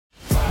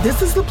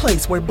This is the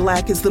place where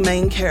Black is the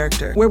main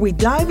character, where we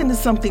dive into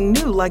something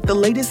new like the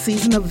latest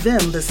season of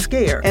Them, The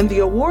Scare, and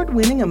the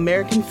award-winning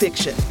American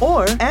Fiction.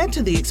 Or add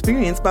to the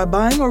experience by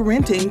buying or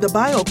renting the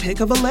biopic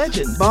of a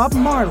legend, Bob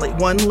Marley,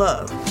 One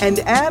Love. And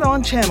add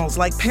on channels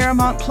like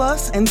Paramount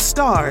Plus and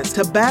Stars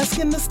to bask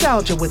in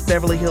nostalgia with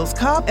Beverly Hills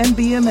Cop and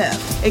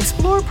BMF.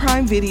 Explore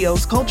Prime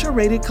Video's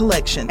culture-rated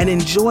collection and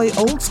enjoy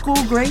old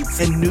school greats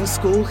and new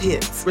school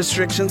hits.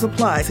 Restrictions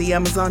apply. See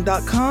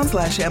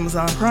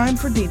Amazon.com/Amazon Prime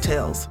for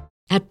details.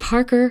 At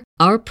Parker,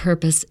 our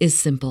purpose is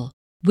simple.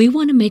 We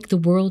want to make the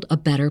world a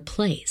better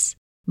place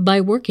by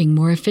working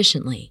more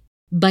efficiently,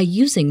 by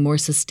using more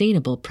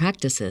sustainable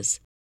practices,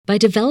 by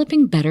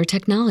developing better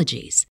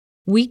technologies.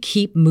 We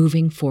keep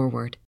moving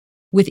forward.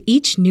 With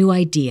each new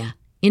idea,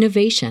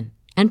 innovation,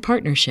 and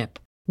partnership,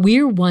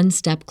 we're one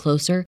step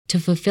closer to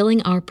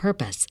fulfilling our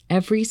purpose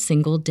every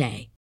single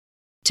day.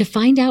 To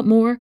find out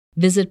more,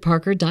 visit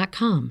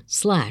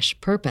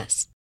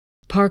parker.com/purpose.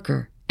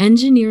 Parker,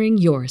 engineering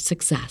your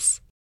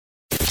success.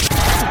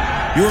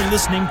 You're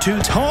listening to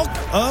Talk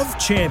of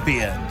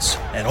Champions,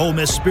 an Ole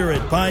Miss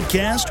Spirit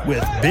podcast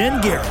with Ben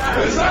Garrett.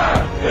 It's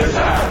time! It's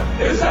time!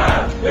 It's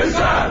time! It's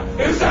time!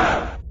 It's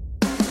time!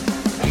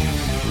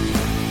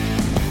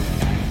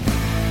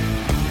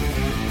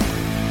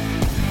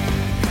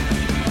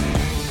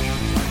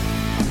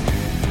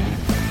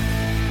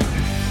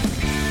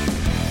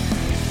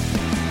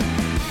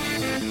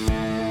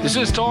 This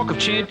is Talk of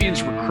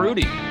Champions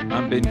Recruiting.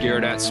 I'm Ben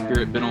Garrett at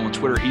Spirit Ben on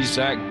Twitter. He's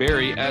Zach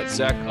Berry at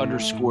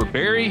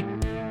Zach_Berry.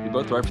 We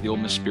both write for the Ole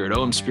Miss Spirit.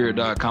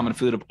 OMSpirit.com and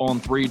affiliate of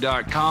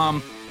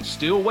On3.com.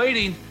 Still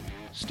waiting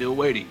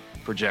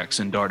for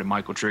Jaxson Dart and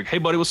Michael Trigg. Hey,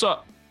 buddy, what's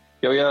up?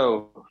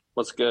 Yo,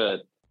 what's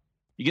good?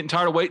 You getting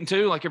tired of waiting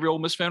too, like every Ole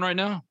Miss fan right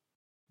now?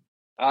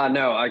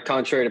 No,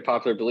 contrary to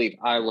popular belief,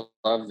 I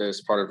love this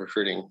part of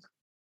recruiting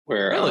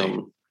where Really?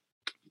 You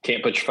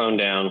can't put your phone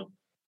down.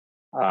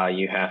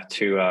 You have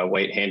to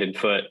wait hand and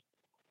foot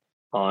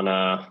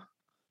on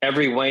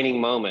every waning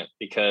moment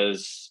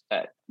because,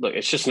 look,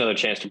 it's just another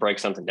chance to break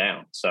something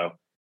down. So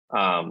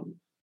I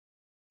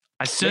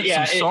sense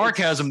some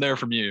sarcasm there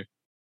from you.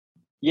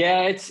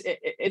 Yeah,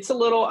 it's a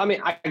little, I mean,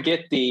 I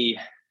get the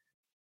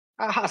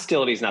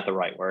hostility is not the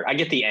right word. I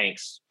get the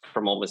angst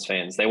from Ole Miss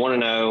fans. They want to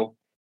know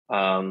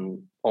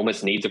Ole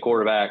Miss needs a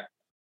quarterback.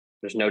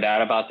 There's no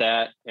doubt about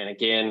that. And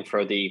again,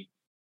 for the,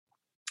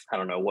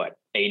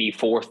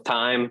 84th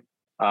time,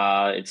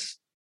 it's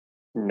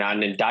not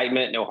an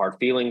indictment, no hard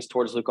feelings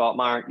towards Luke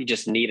Altmaier. You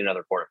just need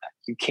another quarterback.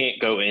 You can't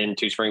go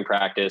into spring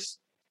practice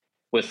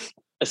with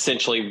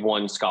essentially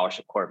one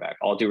scholarship quarterback.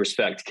 All due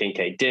respect to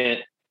Kincaid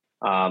Dent.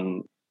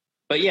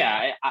 But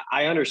yeah,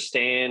 I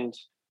understand.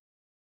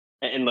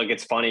 And look,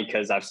 it's funny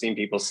because I've seen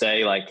people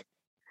say like,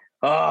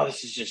 oh,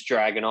 this is just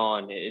dragging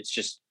on.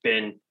 It's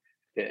been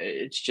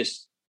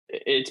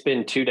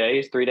 2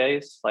 days, 3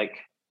 days. Like,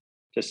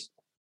 just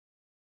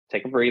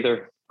take a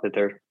breather. That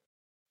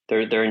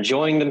they're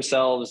enjoying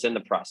themselves in the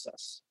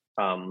process.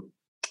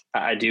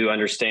 I do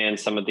understand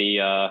some of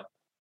the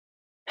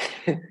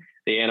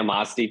the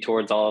animosity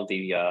towards all of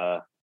the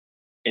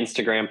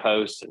Instagram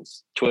posts and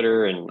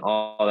Twitter and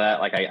all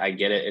that. Like I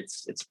get it.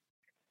 It's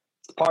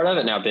part of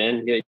it now,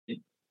 Ben.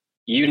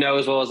 You know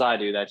as well as I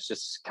do. That's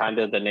just kind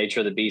of the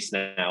nature of the beast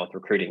now with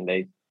recruiting.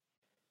 They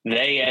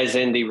as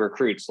in the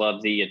recruits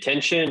love the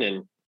attention,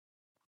 and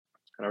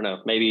I don't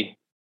know, maybe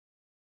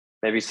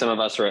some of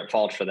us are at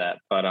fault for that.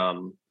 But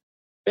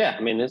yeah,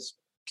 I mean, it's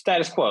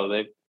status quo.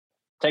 They've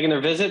taken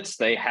their visits.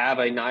 They have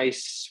a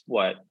nice,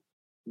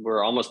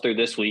 we're almost through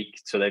this week.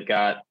 So they've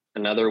got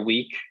another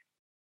week,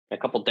 a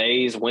couple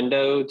days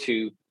window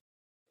to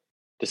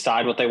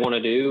decide what they want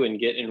to do and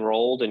get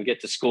enrolled and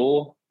get to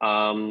school.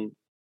 I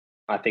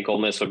think Ole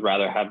Miss would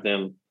rather have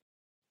them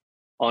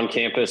on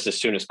campus as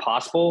soon as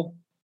possible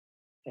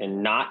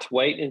and not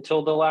wait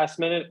until the last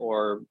minute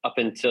or up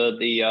until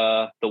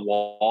the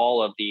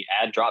wall of the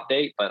ad drop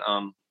date. But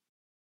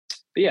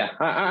yeah,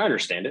 I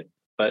understand it,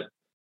 but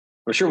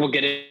I'm sure we'll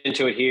get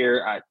into it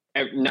here.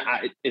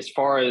 As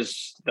far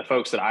as the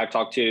folks that I've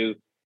talked to,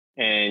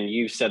 and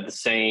you've said the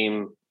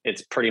same,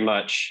 it's pretty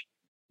much,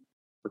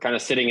 we're kind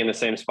of sitting in the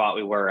same spot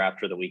we were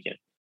after the weekend.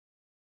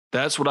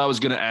 That's what I was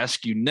going to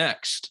ask you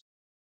next.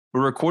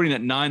 We're recording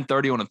at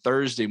 9:30 on a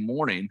Thursday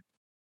morning.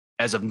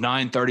 As of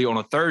 9:30 on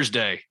a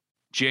Thursday,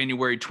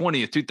 January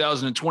 20th,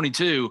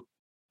 2022,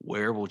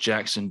 where will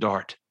Jaxson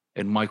Dart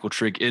and Michael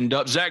Trigg end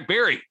up? Zach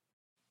Berry.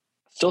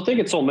 Still think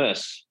it's Ole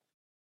Miss.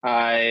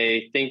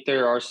 I think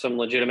there are some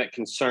legitimate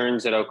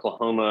concerns at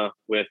Oklahoma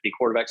with the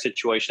quarterback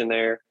situation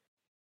there.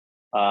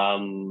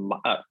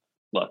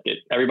 Look,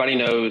 everybody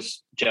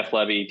knows Jeff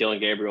Levy,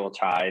 Dylan Gabriel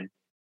tied.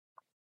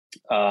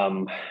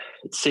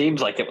 It seems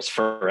like it was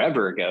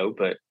forever ago,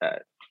 but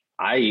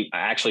I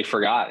actually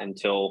forgot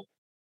until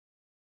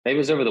maybe it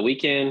was over the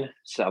weekend.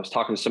 So I was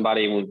talking to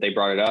somebody when they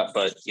brought it up,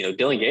 but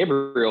Dylan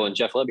Gabriel and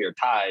Jeff Levy are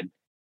tied,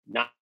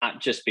 not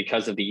just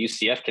because of the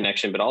UCF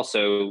connection, but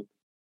also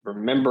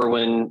remember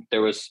when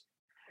there was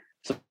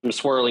some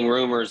swirling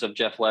rumors of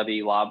Jeff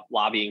Levy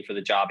lobbying for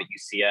the job at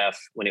UCF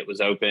when it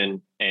was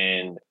open,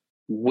 and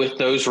with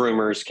those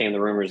rumors came the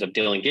rumors of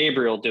Dylan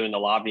Gabriel doing the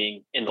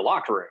lobbying in the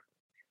locker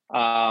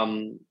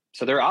room.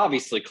 So they're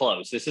obviously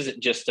close. This isn't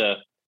just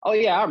oh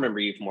yeah, I remember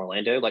you from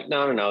Orlando. Like,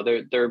 no,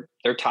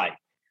 they're tight.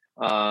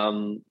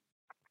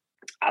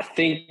 I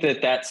think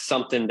that's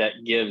something that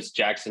gives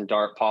Jaxson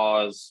Dart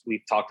pause.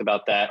 We've talked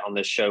about that on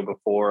this show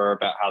before,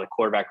 about how the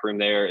quarterback room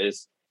there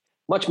is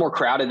much more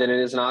crowded than it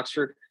is in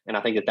Oxford. And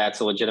I think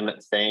that's a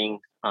legitimate thing.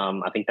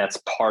 I think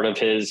that's part of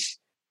his,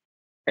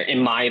 in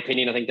my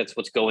opinion, I think that's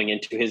what's going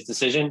into his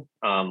decision.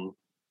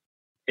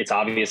 It's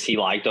obvious he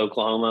liked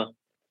Oklahoma.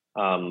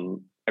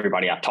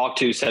 Everybody I've talked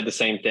to said the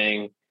same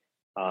thing.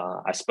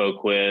 I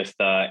spoke with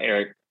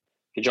Eric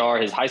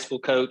Kajar, his high school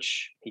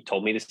coach. He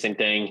told me the same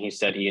thing. He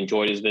said he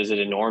enjoyed his visit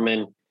in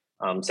Norman,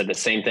 said the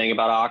same thing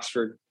about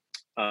Oxford.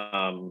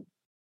 But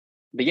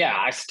yeah,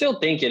 I still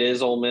think it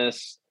is Ole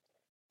Miss.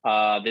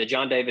 The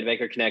John David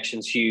Baker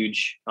connection's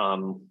huge.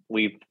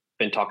 We've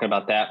been talking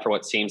about that for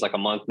what seems like a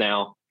month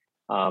now.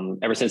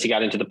 Ever since he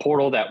got into the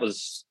portal, that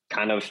was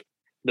kind of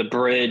the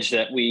bridge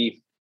that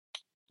we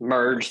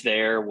merged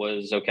there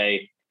was,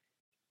 okay,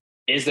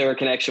 is there a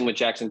connection with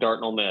Jaxson Dart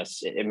and Ole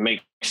Miss? It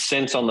makes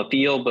sense on the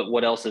field, but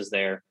what else is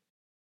there?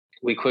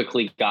 We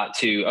quickly got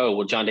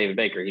to, John David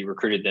Baker, he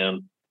recruited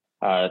them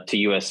to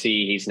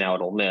USC. He's now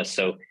at Ole Miss.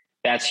 So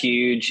that's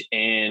huge.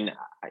 And,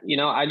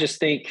 I just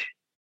think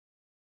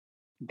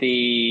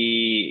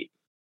the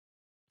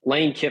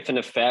Lane Kiffin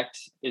effect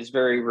is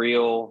very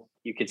real.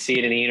 You could see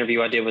it in the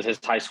interview I did with his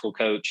high school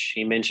coach.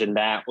 He mentioned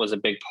that was a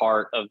big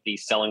part of the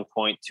selling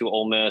point to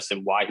Ole Miss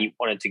and why he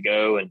wanted to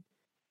go and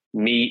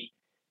meet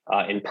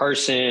in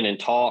person and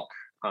talk.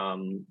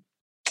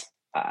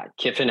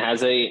 Kiffin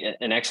has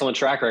an excellent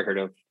track record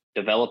of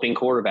developing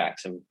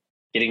quarterbacks and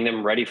getting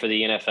them ready for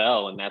the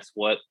NFL, and that's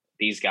what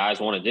these guys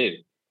want to do.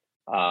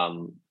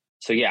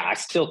 So yeah, I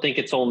still think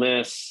it's Ole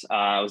Miss.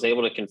 I was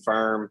able to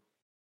confirm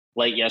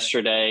late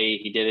yesterday.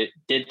 He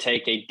did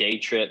take a day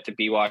trip to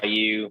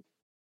BYU.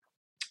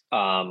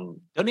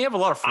 Doesn't he have a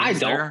lot of friends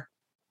there?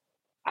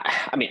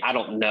 I mean, I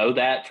don't know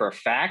that for a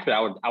fact, but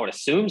I would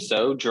assume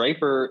so.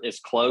 Draper is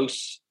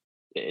close.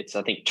 It's,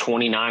 I think,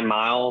 29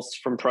 miles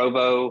from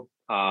Provo.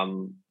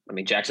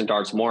 Jaxson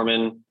Dart's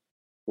Mormon.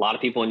 A lot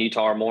of people in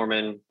Utah are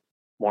Mormon.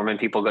 Mormon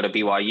people go to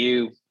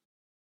BYU.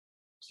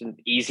 It's an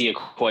easy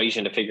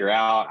equation to figure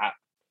out.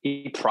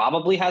 He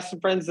probably has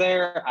some friends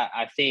there.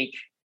 I think.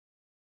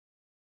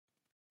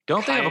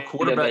 Don't they have a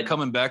quarterback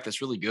coming back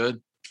that's really good?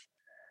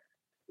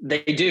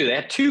 They do. They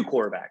have two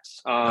quarterbacks.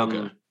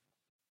 Okay.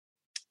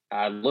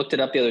 I looked it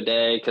up the other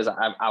day because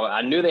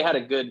I knew they had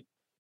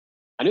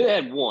I knew they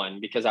had one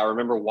because I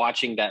remember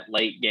watching that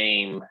late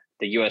game.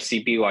 The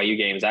USC BYU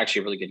game is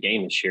actually a really good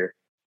game this year.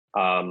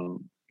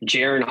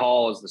 Jaron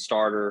Hall is the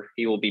starter.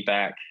 He will be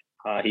back.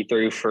 He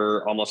threw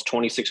for almost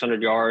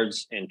 2,600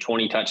 yards and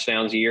 20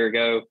 touchdowns a year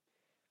ago.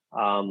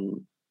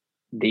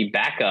 The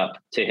backup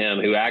to him,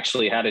 who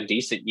actually had a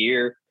decent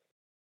year,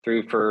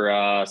 threw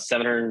for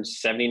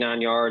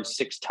 779 yards,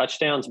 6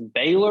 touchdowns.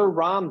 Baylor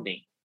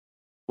Romney.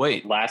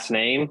 Wait. Last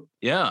name?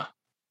 Yeah.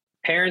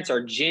 Parents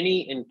are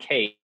Jenny and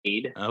Cade.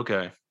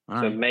 Okay. All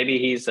right. So maybe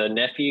he's a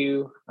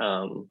nephew.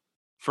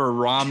 For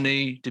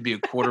Romney to be a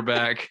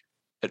quarterback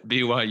at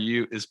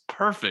BYU is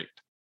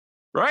perfect,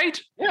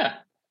 right? Yeah.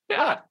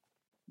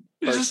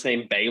 First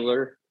name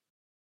Baylor.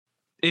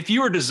 If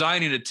you were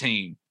designing a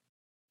team,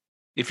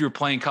 if you were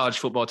playing college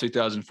football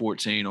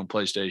 2014 on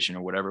PlayStation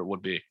or whatever it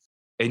would be,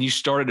 and you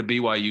started a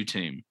BYU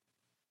team,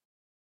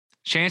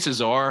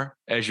 chances are,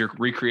 as you're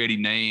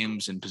recreating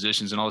names and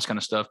positions and all this kind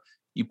of stuff,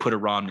 you put a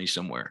Romney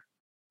somewhere.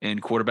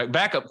 And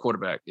backup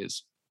quarterback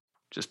is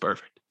just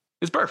perfect.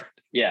 It's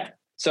perfect. Yeah.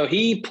 So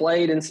he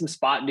played in some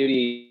spot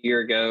duty a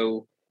year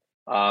ago,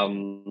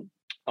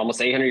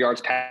 almost 800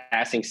 yards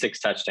passing, 6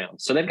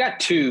 touchdowns. So they've got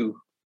 2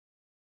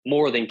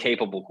 more than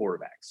capable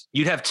quarterbacks.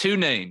 You'd have 2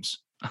 names.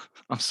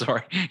 I'm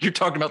sorry. You're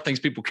talking about things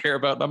people care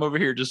about. And I'm over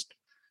here just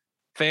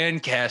fan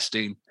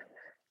casting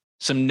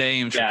some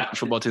names from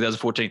football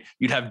 2014.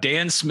 You'd have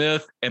Dan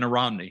Smith and a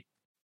Romney.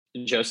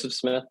 Joseph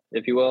Smith,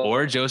 if you will.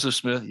 Or Joseph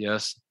Smith,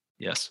 yes.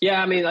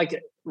 Yeah, I mean, like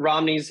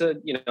Romney's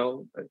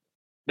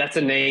that's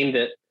a name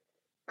that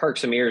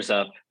perks some ears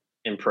up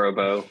in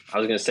Provo. I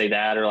was going to say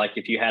that, or like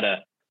if you had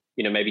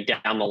maybe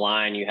down the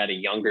line, you had a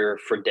younger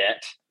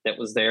Fredette that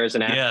was there as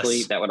an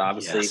athlete, that would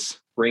obviously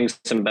ring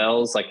some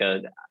bells. Like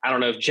I don't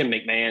know if Jim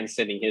McMahon's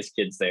sending his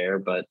kids there,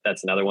 but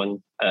that's another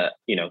one.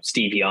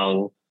 Steve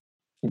Young,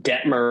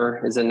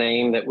 Detmer is a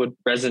name that would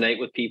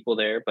resonate with people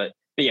there. But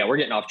yeah, we're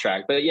getting off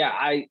track. But yeah,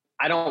 I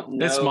don't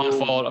know. It's my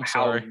fault. I'm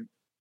sorry.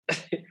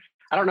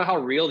 I don't know how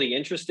real the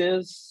interest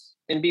is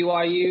in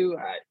BYU.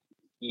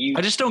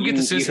 I just don't get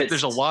the sense that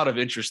there's a lot of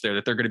interest there,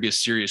 that they're going to be a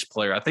serious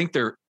player. I think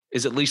there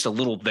is at least a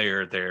little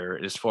there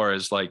as far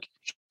as like,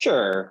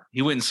 sure,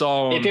 he went and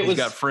saw him. He's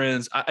got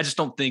friends. I just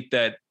don't think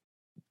that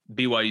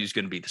BYU is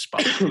going to be the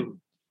spot.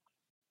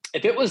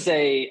 If it was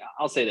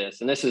I'll say this,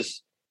 and this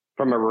is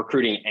from a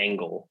recruiting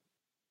angle,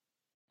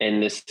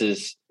 and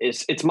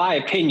it's my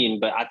opinion,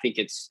 but I think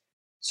it's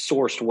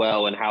sourced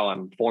well in how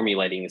I'm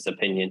formulating this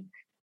opinion.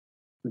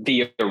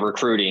 via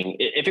recruiting.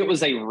 If it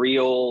was a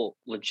real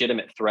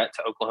legitimate threat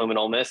to Oklahoma and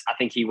Ole Miss, I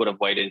think he would have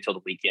waited until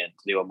the weekend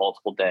to do a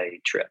multiple day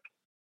trip.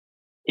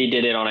 He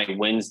did it on a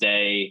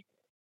Wednesday,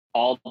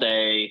 all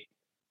day.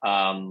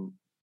 I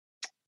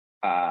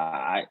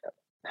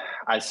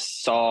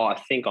saw, I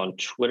think on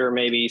Twitter,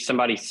 maybe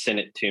somebody sent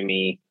it to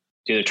me,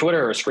 either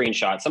Twitter or a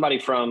screenshot. Somebody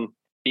from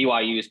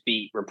BYU's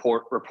beat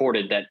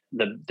reported that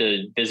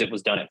the visit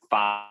was done at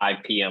 5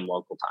 p.m.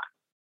 local time.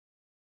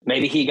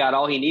 Maybe he got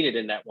all he needed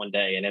in that one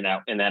day and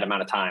in that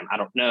amount of time. I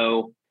don't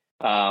know.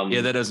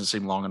 Yeah, that doesn't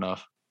seem long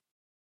enough.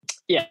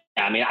 Yeah,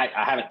 I mean,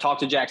 I haven't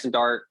talked to Jaxson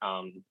Dart.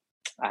 I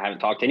haven't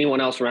talked to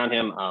anyone else around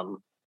him.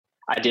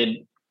 I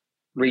did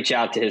reach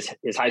out to his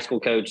high school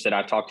coach that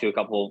I've talked to a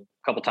couple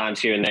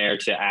times here and there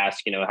to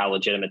ask, how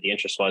legitimate the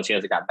interest was. He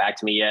hasn't got back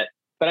to me yet.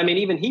 But I mean,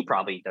 even he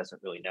probably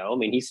doesn't really know. I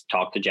mean, he's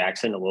talked to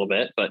Jaxson a little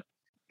bit, but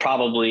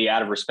probably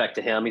out of respect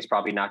to him, he's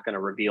probably not going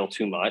to reveal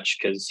too much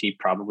because he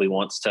probably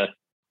wants to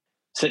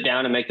sit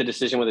down and make the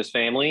decision with his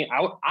family.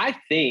 I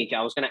think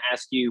I was going to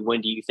ask you, when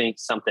do you think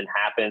something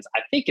happens? I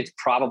think it's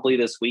probably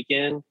this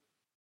weekend,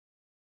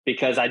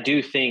 because I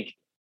do think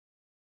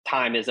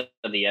time is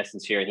of the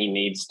essence here, and he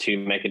needs to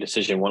make a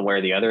decision one way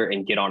or the other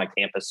and get on a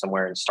campus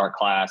somewhere and start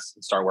class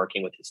and start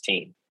working with his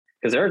team.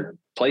 Because there are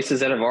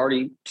places that have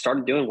already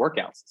started doing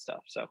workouts and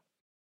stuff. So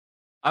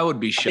I would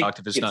be shocked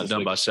if it's not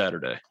done by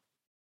Saturday.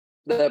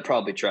 That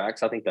probably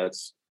tracks. I think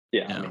that's,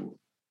 yeah.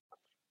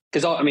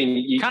 I mean,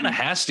 you kind of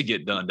has to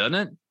get done, doesn't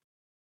it?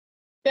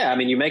 Yeah. I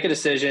mean, you make a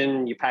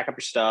decision, you pack up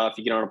your stuff,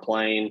 you get on a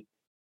plane,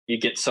 you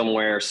get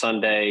somewhere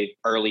Sunday,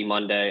 early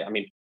Monday. I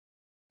mean,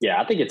 yeah,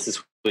 I think it's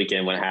this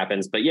weekend when it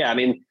happens. But yeah, I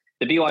mean,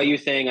 the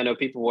BYU thing, I know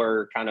people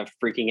were kind of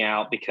freaking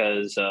out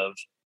because of,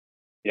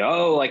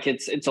 like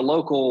it's a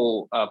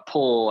local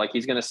pull, like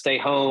he's going to stay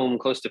home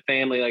close to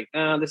family. Like,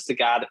 this is a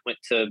guy that went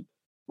to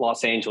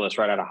Los Angeles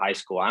right out of high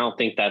school. I don't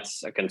think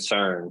that's a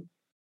concern.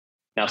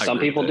 Now, some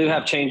people do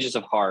have changes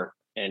of heart,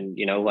 and,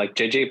 like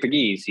JJ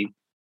Pegues, he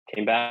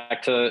came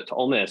back to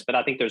Ole Miss, but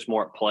I think there's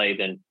more at play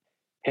than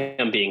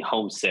him being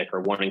homesick or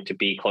wanting to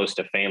be close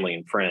to family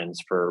and friends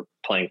for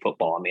playing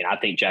football. I mean, I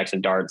think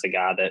Jaxson Dart's a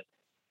guy that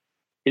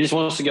he just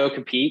wants to go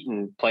compete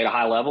and play at a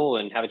high level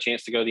and have a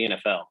chance to go to the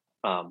NFL.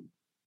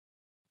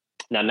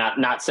 Now,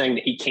 not saying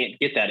that he can't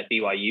get that at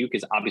BYU,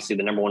 because obviously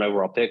the number 1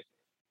 overall pick,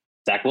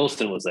 Zach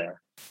Wilson, was there.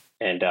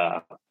 And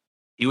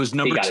he was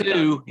number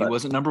 2. He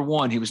wasn't number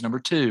 1. He was number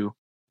 2.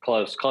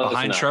 Close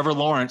behind enough. Trevor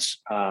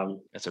Lawrence.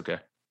 That's okay.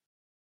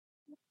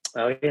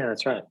 Oh, yeah,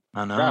 that's right.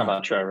 I know. Forgot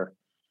about Trevor.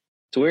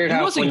 It's weird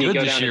how when you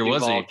go down to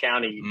Duval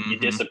County, you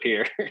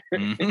disappear.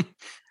 Mm-hmm.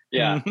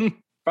 Yeah. Mm-hmm.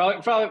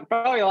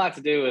 Probably a lot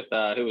to do with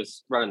who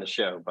was running the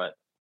show, but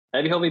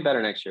maybe he'll be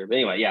better next year. But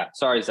anyway, yeah,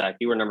 sorry, Zach.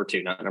 You were number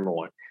 2, not number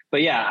 1.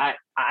 But yeah,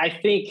 I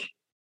think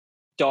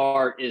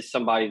Dart is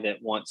somebody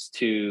that wants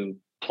to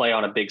play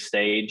on a big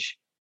stage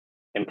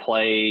and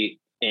play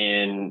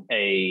in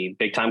a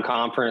big time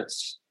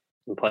conference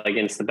and play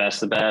against the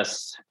best of the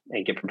best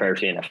and get prepared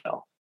for the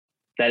NFL.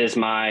 That is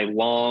my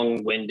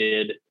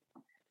long-winded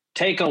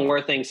take on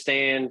where things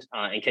stand.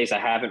 In case I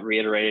haven't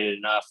reiterated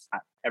enough,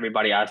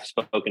 everybody I've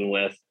spoken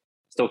with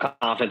still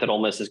confident that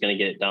Ole Miss is going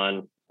to get it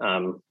done.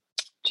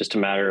 Just a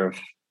matter of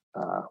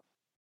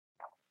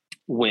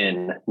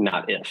when,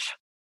 not if.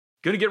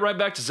 Going to get right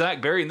back to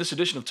Zach Berry in this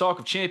edition of Talk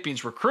of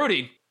Champions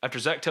Recruiting after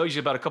Zach tells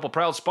you about a couple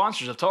proud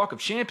sponsors of Talk of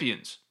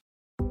Champions.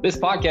 This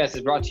podcast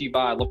is brought to you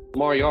by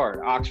Lamar Yard,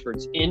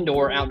 Oxford's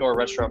indoor-outdoor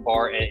restaurant,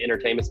 bar, and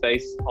entertainment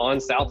space on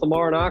South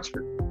Lamar in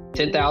Oxford.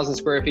 10,000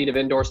 square feet of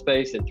indoor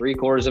space and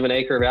 3/4 of an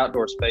acre of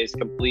outdoor space,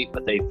 complete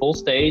with a full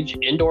stage,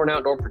 indoor and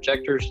outdoor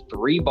projectors,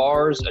 3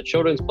 bars, a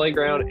children's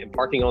playground, and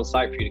parking on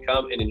site for you to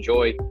come and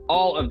enjoy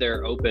all of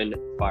their open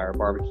fire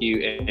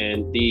barbecue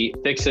and the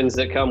fixins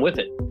that come with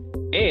it.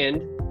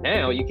 And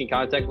now you can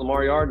contact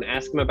Lamar Yard and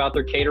ask them about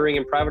their catering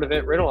and private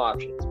event rental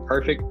options.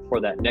 Perfect for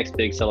that next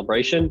big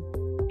celebration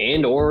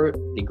and or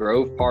the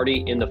Grove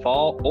party in the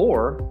fall,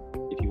 or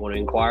if you want to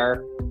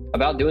inquire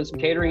about doing some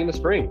catering in the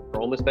spring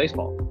for Ole Miss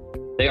baseball.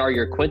 They are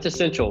your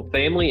quintessential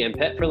family and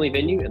pet-friendly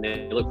venue, and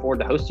they look forward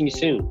to hosting you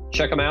soon.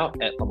 Check them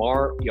out at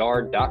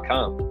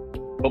lamaryard.com.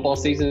 Football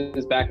season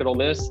is back at Ole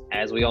Miss.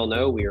 As we all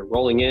know, we are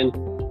rolling in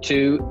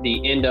to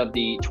the end of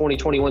the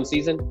 2021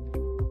 season.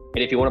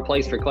 And if you want a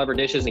place for clever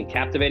dishes and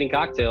captivating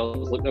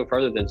cocktails, look no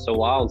further than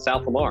Solal in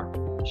South Lamar.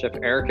 Chef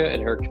Erica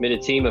and her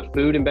committed team of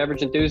food and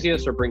beverage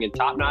enthusiasts are bringing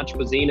top-notch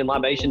cuisine and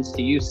libations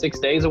to you 6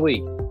 days a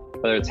week.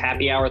 Whether it's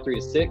happy hour 3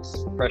 to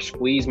 6, fresh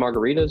squeeze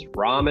margaritas,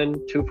 ramen,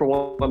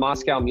 2-for-1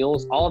 Moscow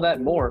mules, all of that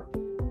and more.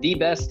 The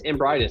best and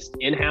brightest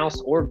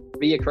in-house or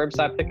via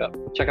curbside pickup.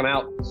 Check them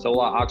out,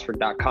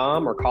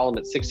 solaoxford.com, or call them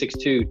at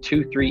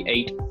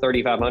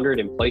 662-238-3500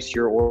 and place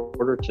your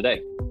order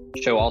today.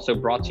 The show also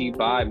brought to you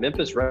by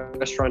Memphis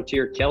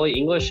restaurateur Kelly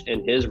English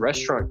and his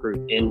restaurant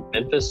group in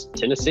Memphis,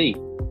 Tennessee.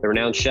 The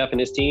renowned chef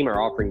and his team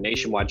are offering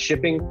nationwide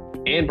shipping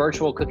and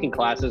virtual cooking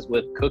classes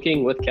with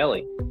Cooking with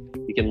Kelly.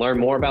 You can learn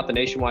more about the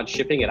nationwide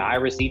shipping at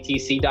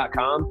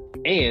irisetc.com,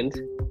 and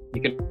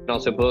You can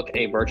also book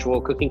a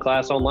virtual cooking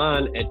class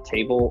online at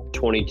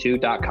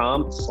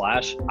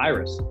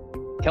table22.com/Iris.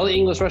 Kelly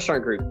English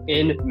Restaurant Group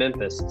in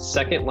Memphis,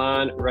 Second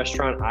Line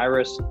Restaurant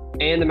Iris,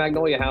 and the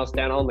Magnolia House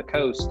down on the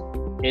coast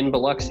in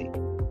Biloxi.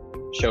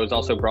 The show is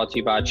also brought to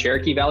you by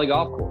Cherokee Valley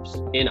Golf Course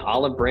in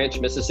Olive Branch,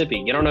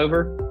 Mississippi. Get on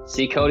over,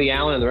 see Cody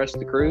Allen and the rest of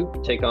the crew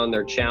take on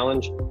their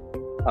challenge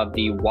of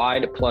the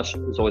wide plush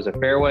Zoysia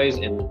fairways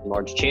and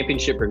large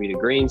championship Bermuda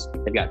greens.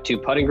 They've got 2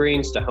 putting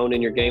greens to hone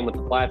in your game with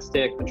the flat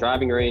stick, a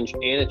driving range,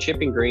 and a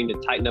chipping green to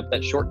tighten up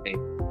that short game.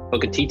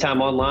 Book a tee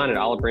time online at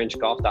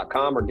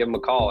olivebranchgolf.com or give them a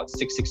call at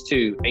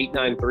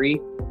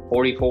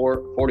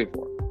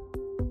 662-893-4444.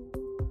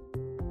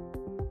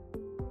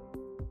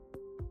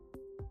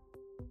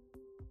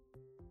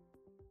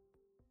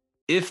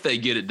 If they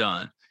get it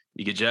done,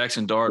 you get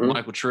Jaxson Dart,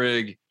 Michael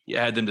Trigg, you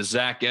add them to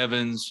Zach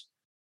Evans.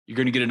 You're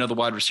going to get another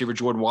wide receiver.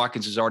 Jordan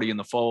Watkins is already in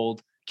the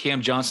fold.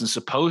 Cam Johnson's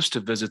supposed to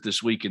visit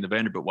this week in the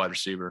Vanderbilt wide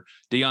receiver.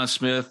 Deion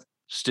Smith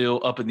still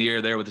up in the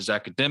air there with his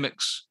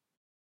academics.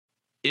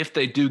 If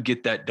they do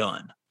get that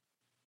done,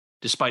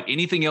 despite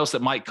anything else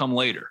that might come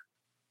later,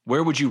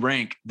 where would you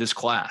rank this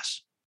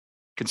class,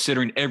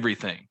 considering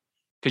everything?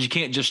 Because you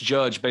can't just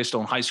judge based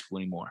on high school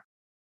anymore.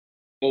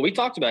 Well, we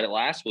talked about it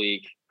last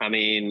week. I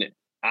mean,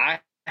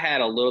 I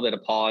had a little bit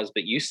of pause,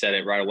 but you said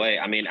it right away.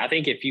 I mean, I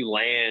think if you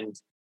land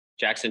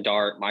Jaxson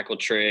Dart, Michael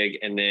Trigg,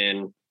 and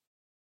then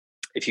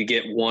if you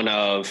get one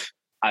of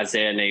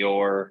Isaiah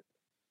Nayor,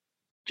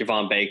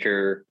 Javon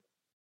Baker,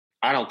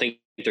 I don't think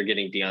they're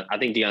getting Deion. I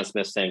think Deion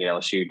Smith's staying at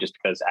LSU just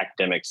because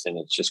academics, and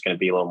it's just going to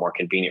be a little more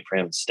convenient for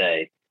him to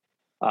stay.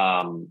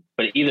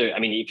 But either, I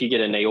mean, if you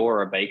get a Nayor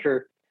or a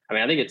Baker, I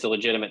mean, I think it's a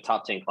legitimate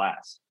top 10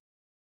 class.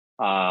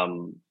 I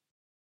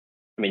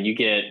mean, you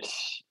get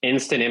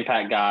instant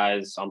impact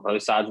guys on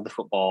both sides of the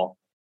football.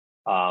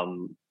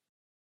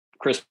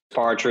 Chris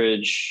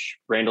Partridge,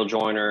 Randall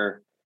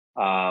Joyner,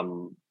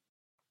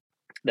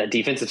 that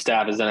defensive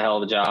staff has done a hell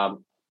of a job.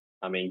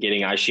 I mean,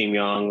 getting Isheem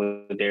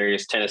Young,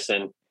 Darius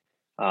Tennyson,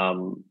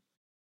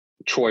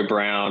 Troy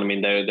Brown. I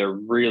mean, they're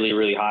really,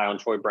 really high on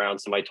Troy Brown.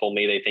 Somebody told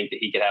me they think that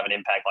he could have an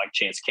impact like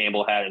Chance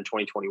Campbell had in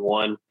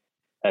 2021.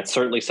 That's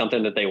certainly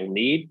something that they will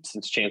need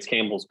since Chance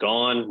Campbell's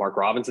gone. Mark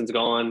Robinson's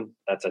gone.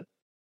 That's a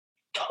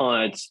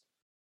ton.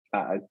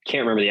 I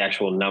can't remember the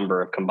actual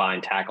number of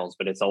combined tackles,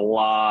 but it's a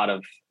lot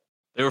of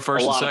they were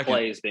first and second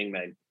plays being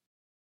made.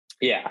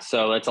 Yeah,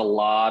 so that's a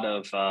lot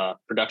of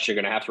production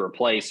you're going to have to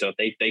replace. So if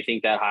they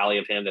think that highly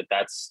of him,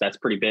 that's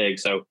pretty big.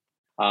 So,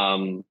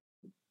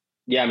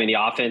 yeah, I mean, the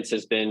offense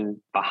has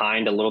been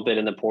behind a little bit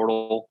in the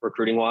portal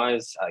recruiting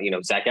wise.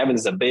 Zach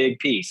Evans is a big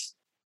piece,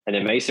 and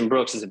then Mason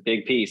Brooks is a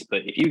big piece.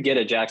 But if you get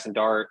a Jaxson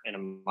Dart and a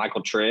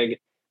Michael Trigg,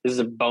 this is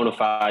a bona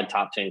fide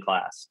top 10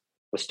 class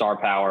with star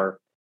power,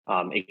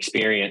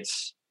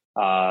 experience.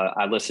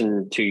 I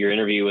listened to your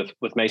interview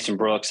with Mason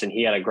Brooks, and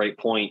he had a great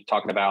point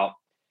talking about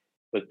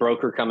with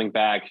Broker coming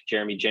back,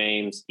 Jeremy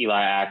James,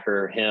 Eli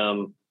Acker,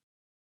 him,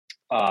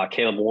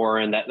 Caleb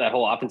Warren, that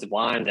whole offensive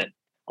line, that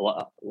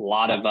a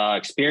lot of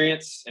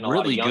experience and a really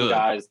lot of young good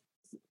guys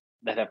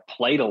that have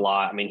played a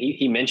lot. I mean,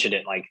 he mentioned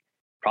it, like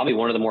probably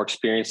one of the more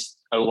experienced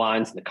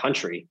O-lines in the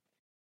country,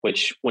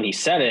 which when he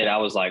said it, I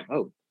was like,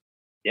 oh,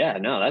 yeah,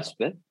 no, that's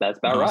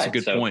about right. That's a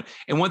good point.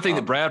 And one thing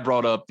that Brad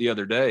brought up the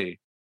other day,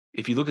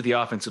 if you look at the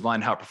offensive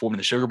line, how it performed in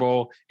the Sugar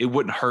Bowl, it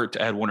wouldn't hurt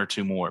to add one or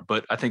two more.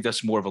 But I think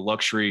that's more of a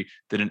luxury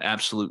than an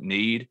absolute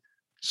need.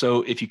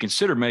 So if you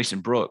consider Mason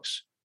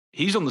Brooks,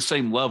 he's on the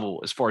same level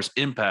as far as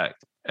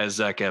impact as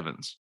Zach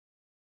Evans.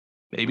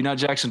 Maybe not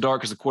Jaxson Dart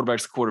because the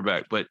quarterback's the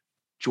quarterback, but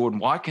Jordan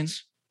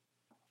Watkins,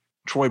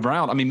 Troy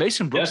Brown. I mean,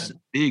 Mason Brooks is a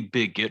big,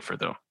 big get for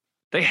them.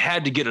 They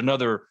had to get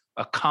another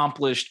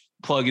accomplished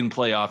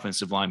plug-and-play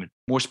offensive lineman,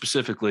 more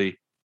specifically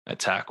at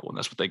tackle, and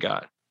that's what they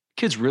got.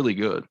 Kid's really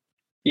good.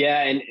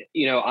 Yeah, and,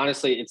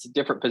 honestly, it's a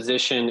different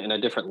position and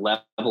a different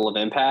level of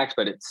impact,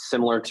 but it's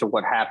similar to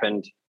what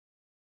happened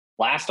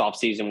last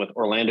offseason with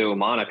Orlando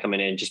Umana coming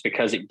in, just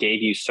because it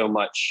gave you so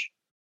much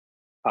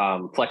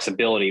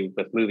flexibility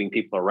with moving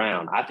people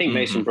around. I think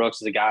Mason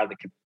Brooks is a guy that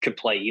could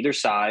play either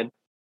side.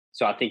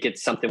 So I think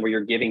it's something where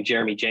you're giving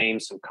Jeremy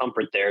James some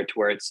comfort there to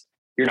where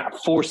you're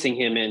not forcing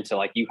him into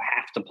like, you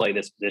have to play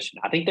this position.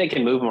 I think they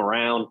can move him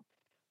around.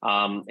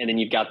 And then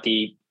you've got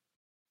the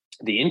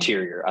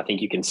interior. I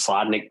think you can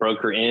slide Nick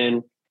Broker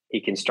in. He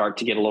can start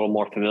to get a little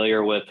more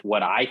familiar with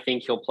what I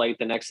think he'll play at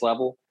the next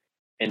level.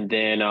 And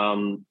then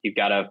you've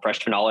got a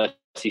freshman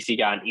all-SEC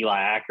guy in Eli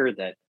Acker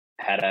that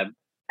had a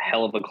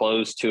hell of a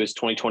close to his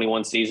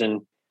 2021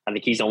 season. I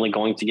think he's only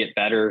going to get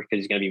better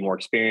because he's going to be more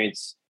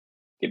experienced,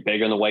 get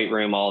bigger in the weight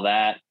room, all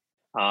that.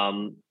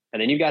 And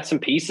then you've got some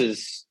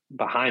pieces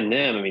behind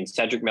them. I mean,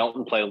 Cedric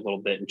Melton played a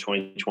little bit in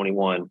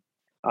 2021.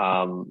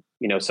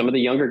 Some of the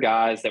younger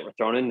guys that were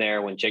thrown in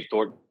there when Jake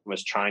Thornton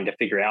was trying to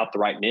figure out the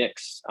right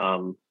mix,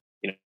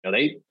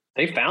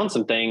 they found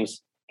some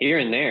things here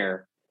and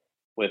there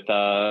with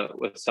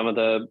some of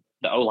the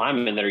O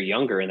linemen that are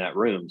younger in that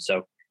room.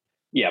 So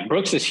yeah,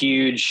 Brooks is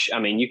huge. I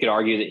mean, you could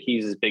argue that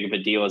he's as big of a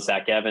deal as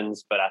Zach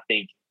Evans, but I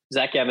think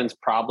Zach Evans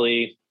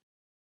probably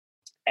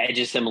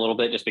edges him a little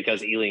bit just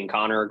because Ely and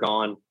Connor are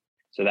gone.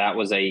 So that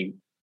was a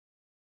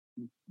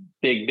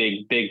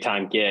big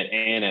time get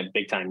and a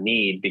big time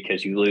need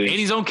because you lose. And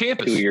he's on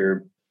campus.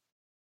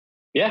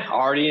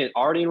 Already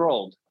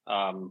enrolled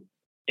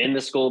in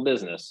the school of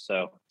business.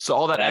 So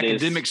all that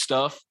academic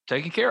stuff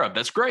taken care of.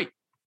 That's great.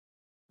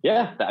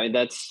 Yeah, I mean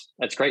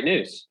that's great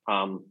news.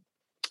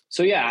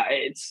 So yeah,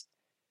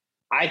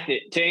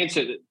 to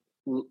answer,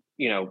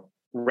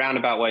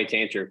 roundabout way to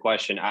answer your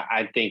question,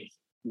 I think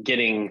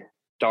getting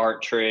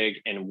Dart, Trigg,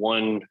 and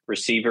one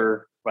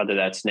receiver, whether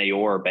that's Nayor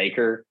or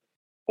Baker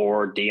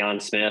or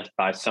Deion Smith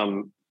by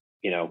some,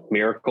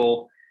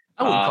 miracle.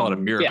 I wouldn't call it a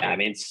miracle. Yeah, I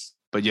mean,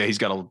 he's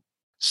got a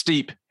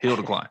steep hill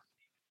to climb.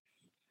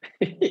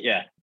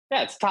 Yeah,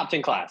 it's top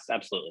 10 class.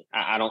 Absolutely.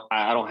 I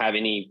don't have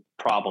any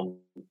problem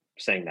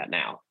saying that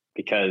now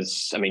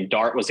because, I mean,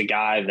 Dart was a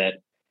guy that,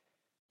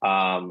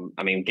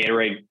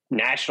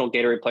 National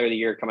Gatorade Player of the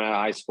Year coming out of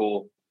high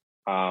school.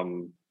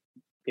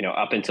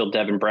 Up until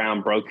Devin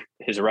Brown broke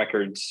his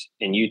records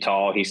in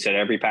Utah. He set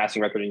every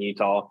passing record in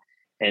Utah.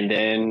 And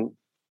then,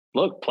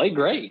 played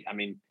great. I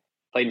mean,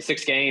 played in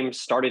 6 games,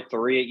 started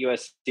 3 at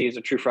USC as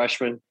a true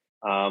freshman.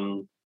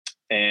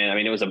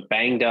 It was a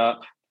banged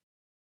up.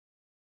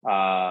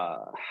 I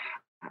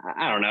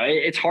don't know.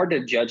 It's hard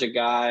to judge a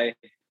guy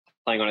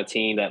playing on a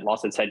team that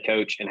lost its head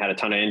coach and had a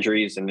ton of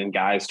injuries, and then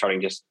guys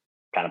starting just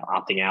kind of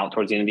opting out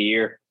towards the end of the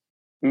year.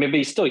 Maybe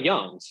he's still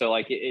young. So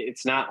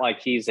it's not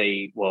like he's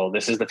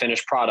this is the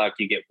finished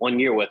product. You get 1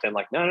 year with him.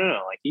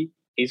 No.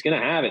 He's going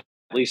to have at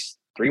least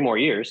 3 more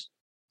years.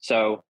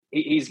 So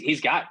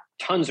he's got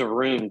tons of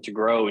room to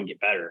grow and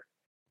get better.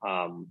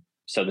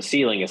 So the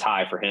ceiling is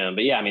high for him,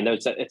 but yeah, I mean,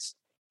 it's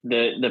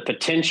the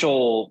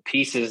potential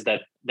pieces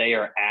that they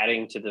are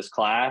adding to this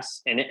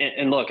class.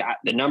 And look,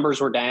 the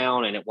numbers were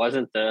down and it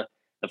wasn't the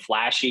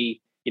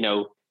flashy,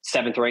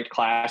 7th ranked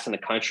class in the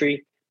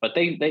country. But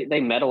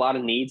they met a lot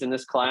of needs in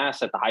this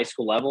class at the high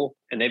school level,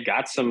 and they've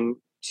got some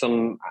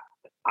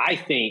I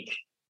think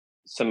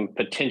some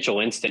potential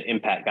instant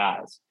impact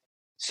guys.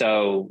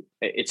 So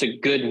it's a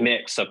good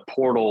mix of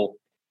portal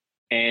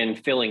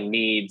and filling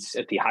needs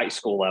at the high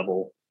school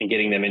level and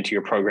getting them into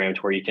your program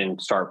to where you can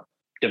start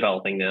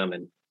developing them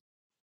and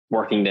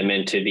working them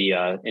into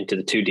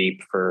the 2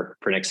 deep for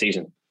next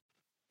season.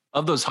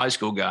 Of those high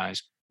school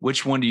guys,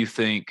 which one do you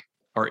think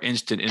are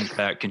instant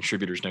impact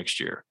contributors next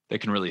year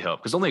that can really help?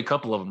 Because only a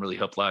couple of them really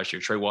helped last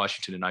year. Trey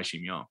Washington and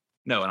Isheem Young.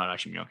 No, not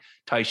Isheem Young.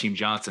 Tyshim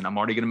Johnson. I'm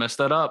already going to mess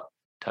that up.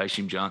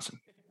 Tyshim Johnson.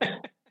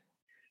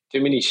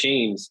 Too many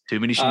Sheens.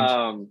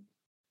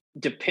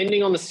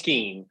 Depending on the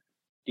scheme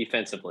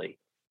defensively,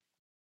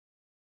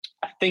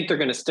 I think they're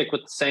going to stick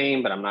with the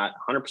same, but I'm not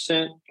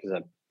 100%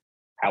 because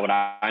how would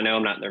I know?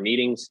 I'm not in their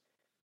meetings.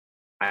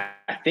 I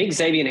think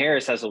Xavier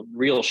Harris has a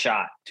real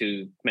shot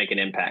to make an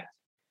impact.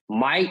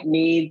 Might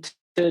need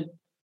to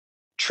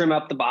trim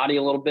up the body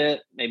a little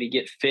bit, maybe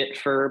get fit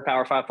for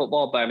Power 5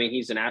 football. But I mean,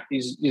 he's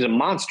a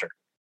monster.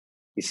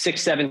 He's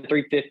 6'7",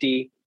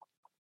 350.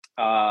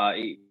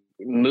 He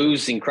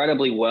moves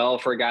incredibly well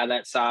for a guy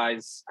that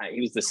size.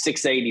 He was the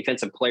 6A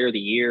Defensive Player of the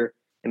Year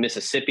in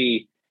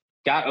Mississippi.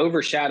 Got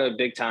overshadowed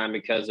big time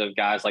because of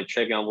guys like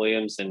Travion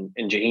Williams and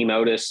Jaheim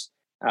Otis.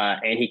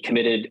 And he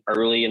committed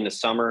early in the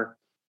summer.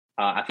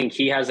 I think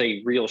he has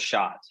a real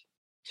shot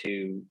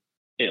to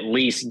at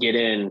least get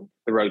in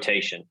the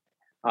rotation.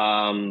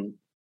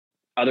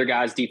 Other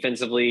guys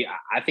defensively,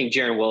 I think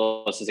Jaron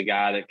Willis is a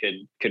guy that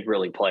could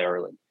really play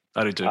early.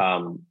 I do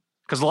too.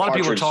 Because a lot of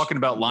people are talking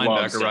about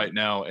linebacker right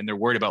now, and they're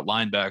worried about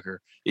linebacker,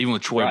 even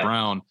with Troy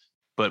Brown,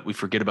 but we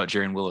forget about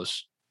Jaron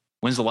Willis.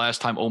 When's the last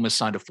time Ole Miss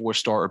signed a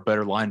 4-star or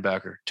better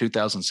linebacker?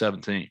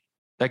 2017.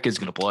 That kid's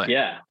going to play.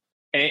 Yeah.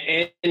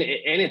 And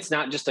it's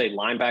not just a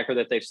linebacker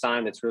that they've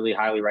signed that's really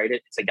highly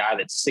rated. It's a guy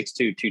that's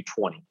 6'2",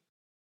 220.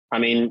 I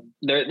mean,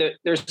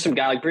 there's some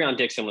guy like Breon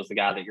Dixon was the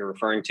guy that you're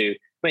referring to.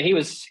 I mean, he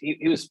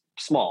was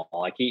small,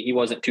 like he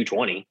wasn't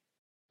 220.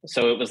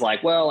 So it was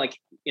like, well,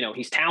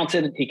 he's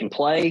talented, he can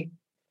play,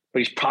 but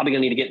he's probably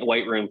gonna need to get in the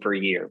weight room for a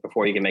year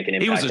before he can make an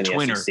impact. He was a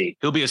tweener. SEC.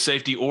 He'll be a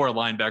safety or a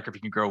linebacker if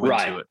he can grow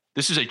into it.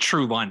 This is a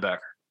true linebacker.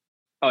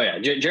 Oh yeah,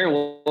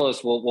 Jaron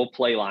Willis will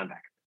play linebacker.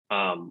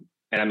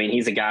 And I mean,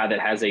 he's a guy that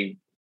has a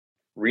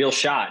real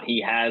shot. He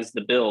has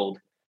the build.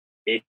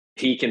 If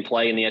he can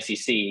play in the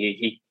SEC,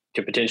 he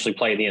could potentially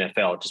play in the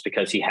NFL just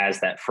because he has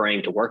that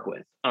frame to work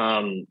with.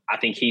 I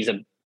think he's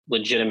a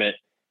legitimate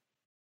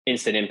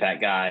instant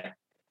impact guy.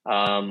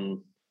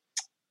 Trying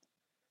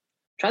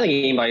to think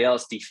of anybody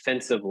else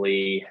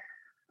defensively.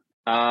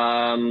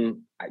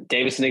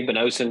 Davis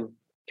Nigbenosin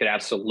could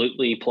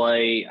absolutely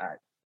play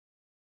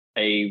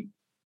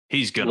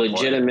he's going to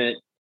legitimate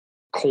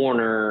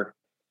corner.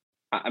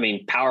 I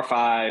mean, Power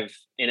 5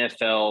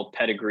 NFL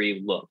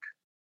pedigree look.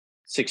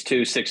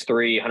 6'2",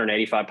 6'3",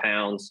 185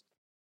 pounds.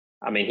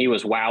 I mean, he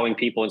was wowing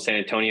people in San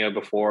Antonio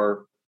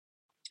before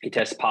he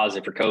tested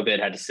positive for COVID,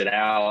 had to sit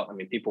out. I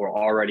mean, people were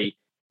already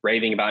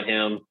raving about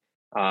him.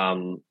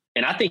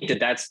 And I think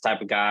that's the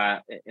type of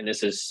guy, and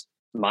this is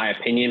my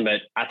opinion,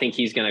 but I think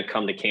he's going to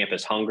come to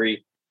campus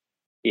hungry.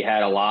 He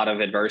had a lot of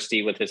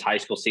adversity with his high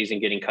school season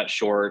getting cut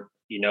short.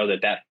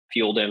 That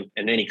fueled him.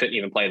 And then he couldn't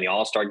even play in the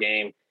All-Star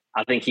game.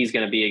 I think he's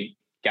going to be a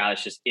guy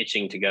that's just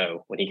itching to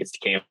go when he gets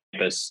to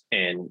campus,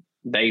 and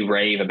they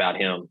rave about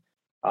him.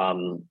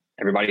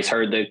 Everybody's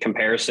heard the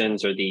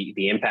comparisons or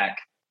the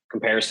impact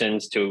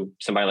comparisons to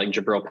somebody like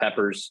Jabril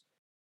Peppers.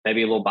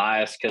 Maybe a little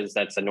biased because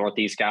that's a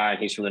Northeast guy and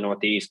he's from the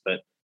Northeast, but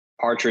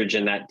Partridge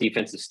and that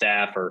defensive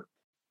staff are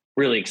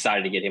really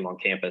excited to get him on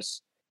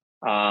campus.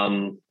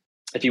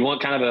 If you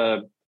want kind of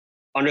a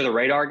under the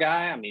radar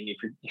guy, I mean, if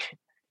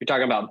you're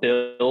talking about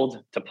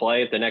build to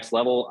play at the next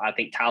level, I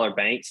think Tyler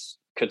Banks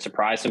could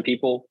surprise some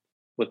people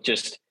with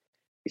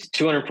he's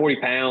 240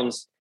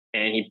 pounds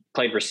and he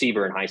played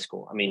receiver in high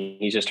school. I mean,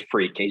 he's just a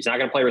freak. He's not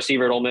going to play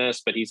receiver at Ole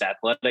Miss, but he's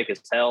athletic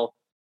as hell.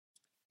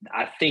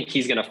 I think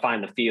he's going to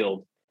find the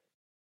field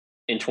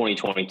in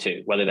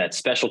 2022, whether that's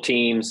special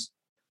teams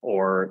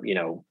or,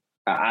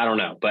 I don't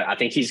know, but I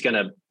think he's going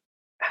to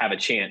have a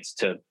chance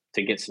to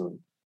get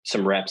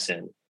some reps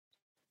in.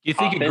 You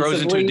think it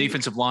grows into a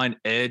defensive line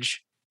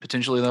edge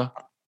potentially though?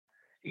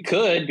 It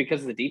could,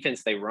 because of the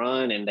defense they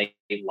run, and they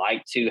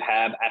like to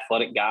have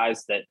athletic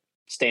guys that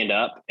stand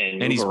up and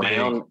move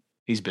around. Big.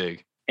 He's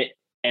big.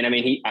 And I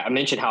mean, I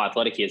mentioned how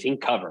athletic he is. He can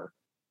cover.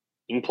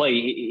 He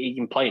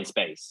can play in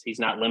space. He's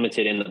not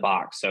limited in the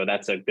box. So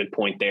that's a good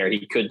point there.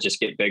 He could just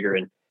get bigger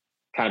and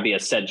kind of be a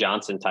Sed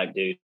Johnson type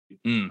dude.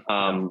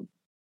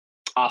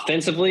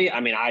 Offensively, I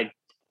mean,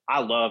 I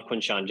love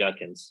Quinshon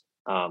Judkins.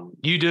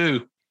 You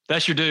do.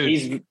 That's your dude.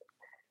 He's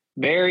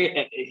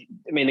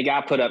the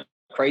guy put up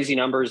crazy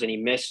numbers, and he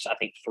missed, I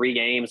think, 3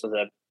 games with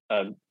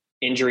a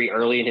injury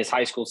early in his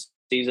high school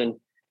season.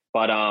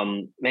 But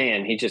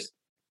man, he just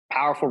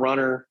powerful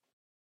runner.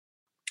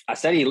 I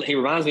said he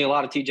reminds me a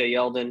lot of TJ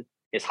Yeldon.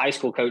 His high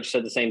school coach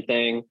said the same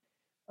thing.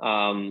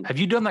 Have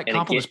you done that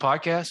Compliments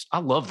podcast? I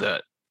love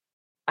that.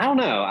 I don't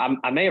know.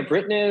 I may have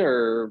written it,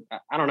 or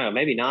I don't know,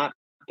 maybe not.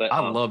 But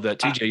I love that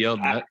TJ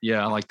Yeldon.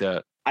 I like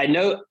that. I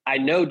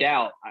no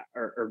doubt,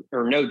 or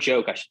no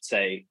joke, I should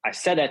say. I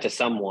said that to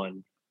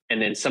someone,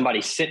 and then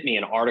somebody sent me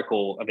an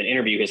article of an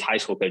interview his high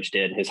school coach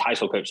did, and his high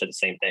school coach said the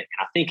same thing.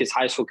 And I think his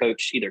high school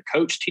coach either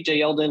coached TJ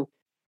Yeldon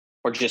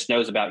or just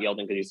knows about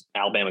Yeldon because he's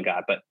an Alabama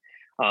guy. But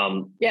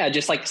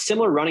just like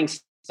similar running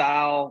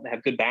style. They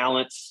have good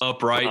balance,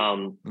 upright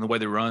in the way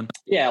they run.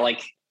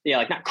 Like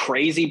not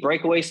crazy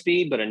breakaway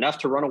speed, but enough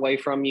to run away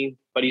from you.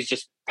 But he's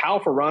just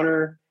powerful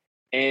runner.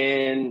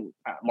 And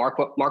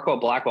Marco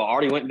Blackwell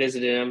already went and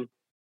visited him.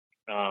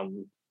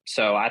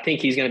 So I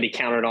think he's going to be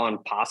counted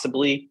on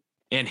possibly.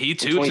 And he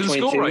too is in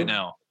school right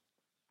now.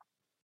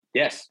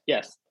 Yes.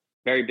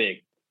 Very big.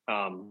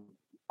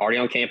 Already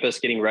on campus,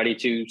 getting ready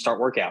to start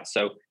workouts.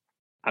 So,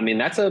 I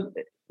mean,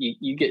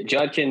 you get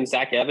Judkins,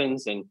 Zach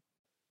Evans, and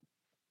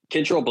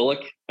Kentrell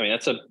Bullock. I mean,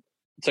 it's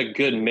a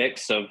good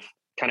mix of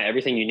kind of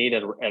everything you need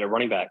at a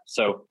running back.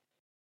 So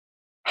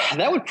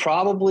that would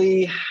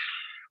probably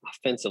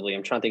offensively,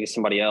 I'm trying to think of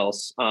somebody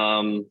else.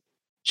 Jalen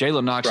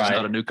Knox is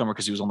not a newcomer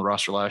because he was on the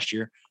roster last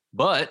year,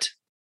 but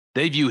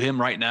they view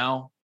him right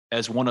now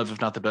as one of,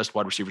 if not the best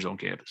wide receivers on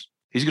campus.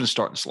 He's going to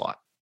start in the slot.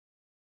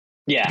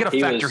 Yeah. You got to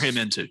factor him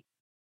into.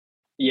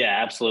 Yeah,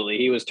 absolutely.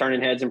 He was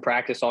turning heads in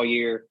practice all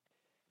year.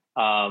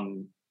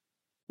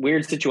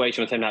 Weird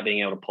situation with him not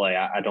being able to play.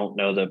 I don't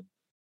know the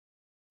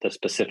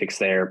specifics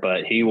there,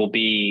 but he will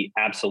be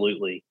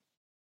absolutely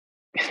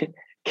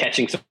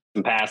catching some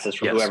passes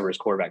from whoever is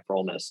quarterback for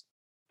Ole Miss.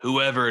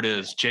 Whoever it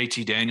is,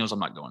 JT Daniels, I'm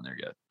not going there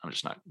yet. I'm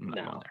not going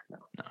there. No.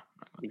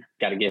 You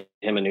got to give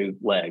him a new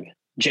leg.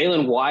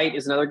 Jalen White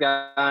is another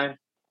guy.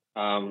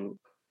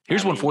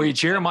 Here's one for you.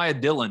 Jeremiah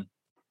Dillon,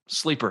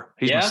 sleeper.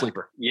 He's my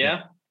sleeper.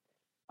 Yeah.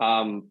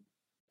 I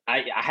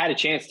had a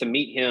chance to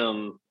meet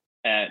him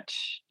at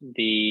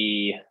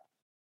the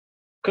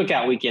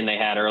cookout weekend they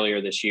had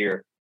earlier this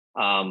year.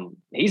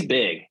 He's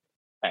big.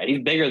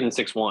 He's bigger than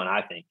 6'1",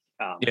 I think.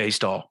 He's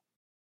tall.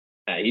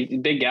 He's a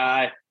big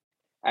guy.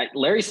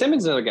 Larry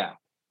Simmons is another guy.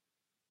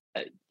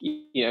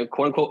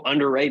 Quote unquote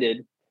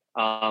underrated.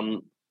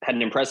 Had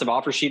an impressive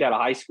offer sheet out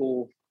of high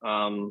school.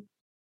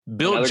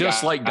 Built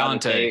just like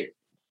Dante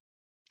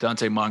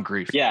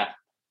Moncrief. Yeah,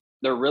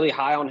 they're really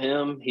high on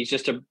him. He's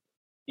just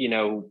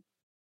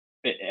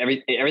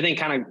everything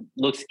kind of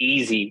looks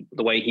easy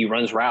the way he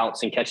runs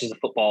routes and catches the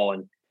football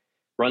and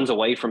runs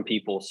away from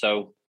people.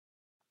 So,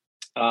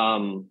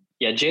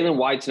 Jalen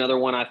White's another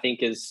one I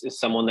think is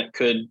someone that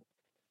could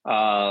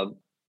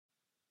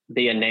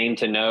be a name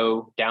to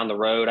know down the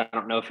road. I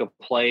don't know if he'll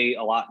play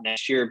a lot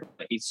next year,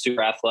 but he's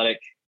super athletic.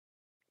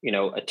 A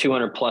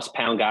 200-plus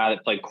pound guy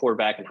that played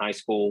quarterback in high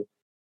school.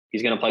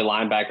 He's going to play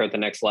linebacker at the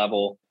next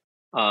level.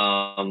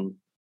 A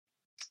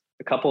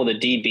couple of the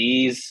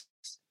DBs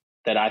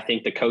that I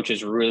think the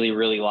coaches really,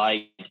 really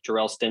like,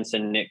 Jarrell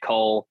Stinson, Nick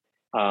Cole,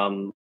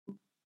 probably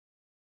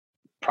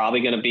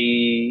going to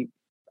be,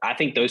 I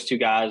think those two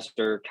guys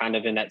are kind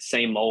of in that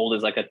same mold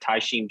as like a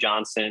Tysheem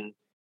Johnson,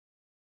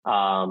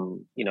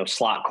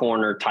 slot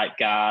corner type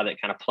guy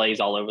that kind of plays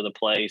all over the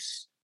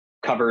place,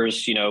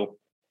 covers,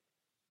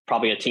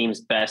 probably a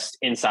team's best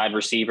inside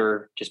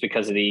receiver just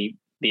because of the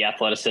the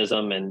athleticism,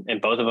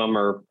 and both of them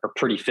are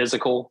pretty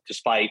physical,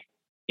 despite,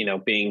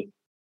 being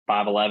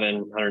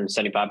 5'11",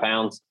 175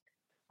 pounds.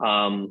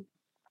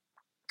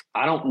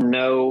 I don't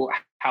know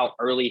how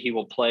early he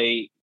will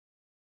play,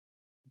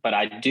 but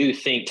I do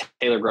think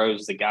Taylor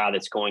Groves is the guy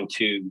that's going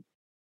to,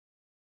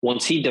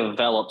 once he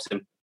develops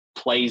and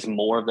plays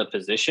more of the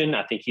position,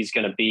 I think he's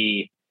going to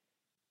be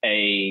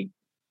a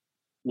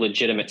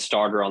legitimate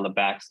starter on the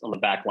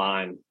back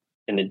line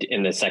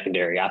in the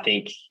secondary. I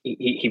think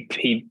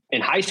he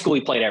in high school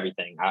he played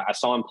everything. I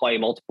saw him play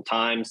multiple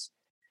times.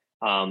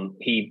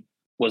 He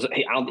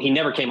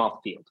never came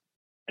off the field,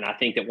 and I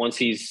think that once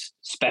he's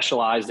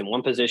specialized in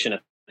one position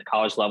at the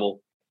college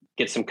level,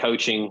 gets some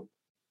coaching,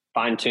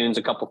 fine tunes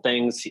a couple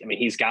things. I mean,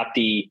 he's got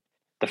the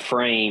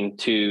frame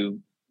to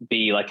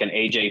be like an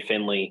AJ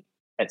Finley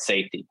at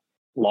safety.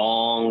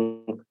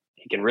 Long,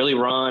 he can really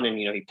run, and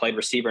he played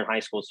receiver in high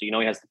school, so he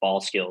has the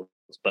ball skills.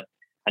 But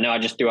I know I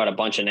just threw out a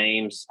bunch of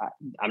names.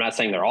 I'm not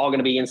saying they're all going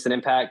to be instant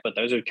impact, but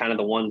those are kind of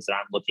the ones that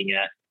I'm looking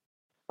at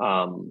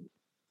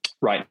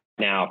right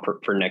now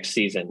for next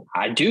season.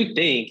 I do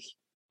think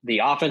the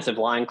offensive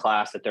line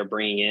class that they're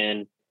bringing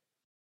in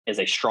is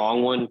a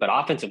strong one, but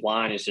offensive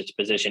line is just a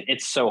position.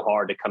 It's so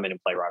hard to come in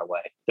and play right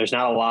away. There's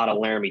not a lot of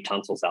Laramie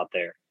Tunsil's out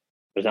there.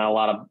 There's not a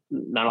lot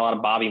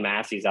of Bobby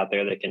Massey's out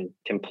there that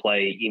can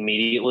play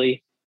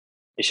immediately.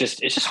 It's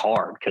just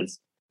hard because,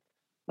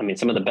 I mean,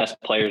 some of the best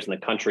players in the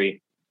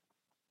country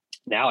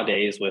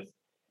nowadays, with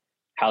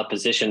how the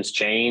positions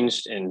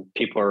changed and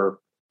people are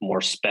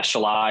more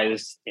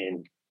specialized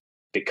in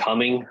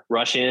becoming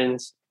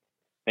rush-ins,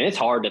 and it's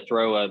hard to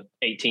throw a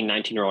 18,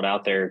 19-year-old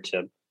out there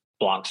to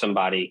block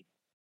somebody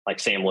like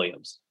Sam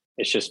Williams.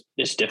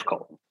 It's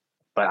difficult.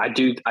 But I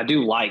do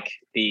like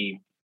the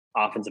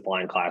offensive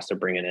line class they're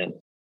bringing in.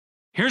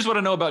 Here's what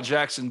I know about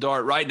Jaxson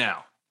Dart right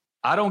now.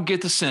 I don't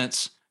get the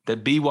sense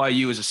that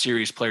BYU is a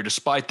serious player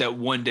despite that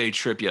one-day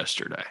trip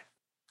yesterday.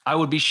 I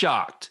would be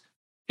shocked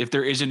if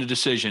there isn't a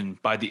decision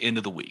by the end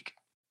of the week.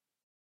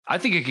 I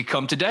think it could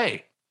come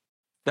today.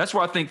 That's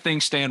where I think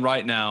things stand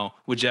right now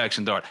with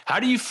Jaxson Dart. How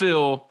do you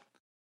feel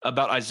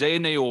about Isaiah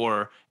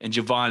Nayor and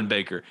Javon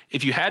Baker?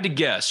 If you had to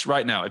guess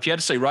right now, if you had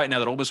to say right now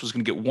that Ole Miss was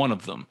going to get one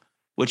of them,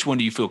 which one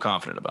do you feel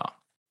confident about?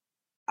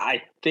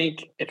 I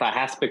think if I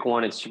have to pick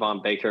one, it's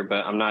Javon Baker,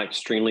 but I'm not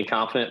extremely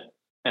confident.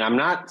 And I'm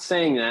not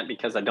saying that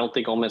because I don't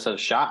think Ole Miss has a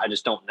shot. I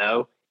just don't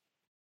know.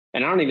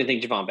 And I don't even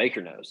think Javon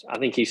Baker knows. I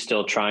think he's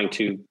still trying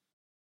to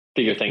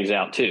figure things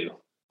out too.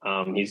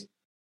 He's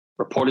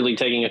reportedly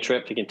taking a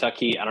trip to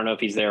Kentucky. I don't know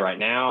if he's there right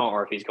now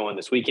or if he's going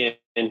this weekend.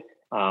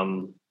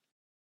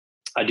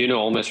 I do know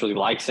Ole Miss really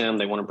likes him.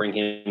 They want to bring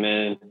him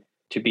in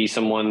to be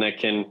someone that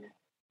can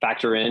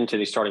factor into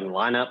the starting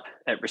lineup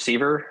at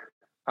receiver.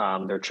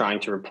 They're trying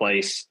to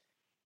replace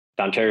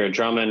Dontario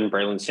Drummond,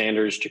 Braylon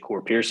Sanders,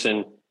 Jacour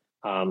Pearson.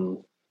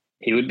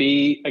 He would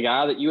be a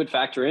guy that you would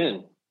factor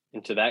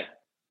into that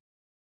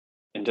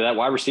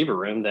wide receiver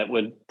room that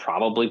would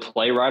probably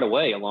play right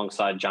away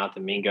alongside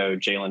Jonathan Mingo,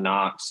 Jalen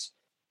Knox,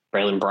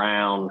 Braylon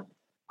Brown,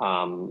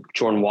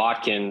 Jordan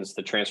Watkins,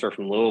 the transfer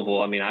from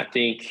Louisville. I mean, I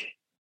think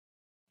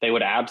they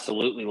would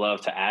absolutely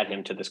love to add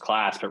him to this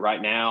class. But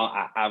right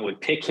now, I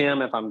would pick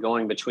him if I'm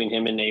going between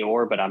him and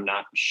Nayor, but I'm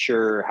not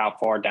sure how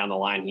far down the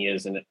line he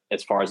is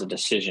as far as a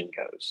decision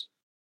goes.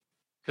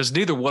 Because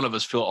neither one of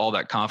us feel all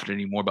that confident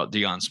anymore about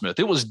Deion Smith.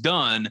 It was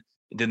done,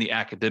 and then the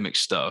academic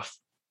stuff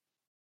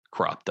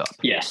cropped up.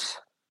 Yes.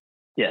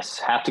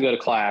 Have to go to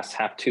class.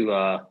 Have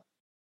to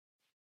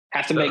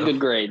make good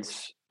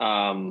grades.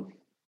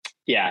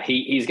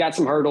 He's got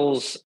some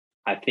hurdles.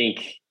 I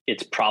think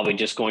it's probably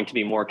just going to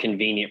be more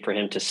convenient for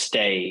him to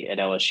stay at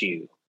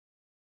LSU.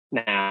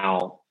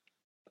 Now,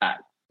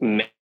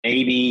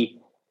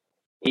 maybe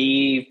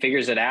he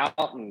figures it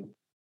out and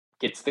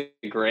gets the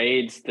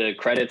grades, the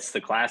credits,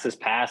 the classes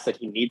passed that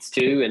he needs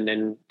to, and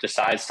then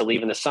decides to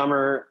leave in the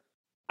summer.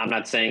 I'm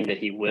not saying that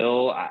he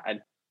will. I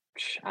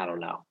don't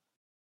know.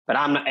 But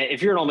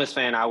if you're an Ole Miss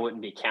fan, I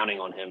wouldn't be counting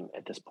on him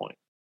at this point.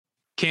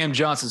 Cam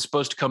Johnson's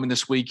supposed to come in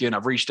this weekend.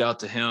 I've reached out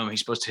to him. He's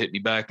supposed to hit me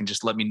back and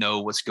just let me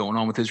know what's going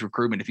on with his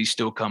recruitment, if he's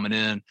still coming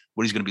in,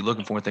 what he's going to be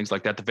looking for, and things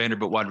like that. The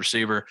Vanderbilt wide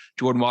receiver,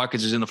 Jordan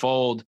Watkins, is in the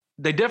fold.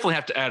 They definitely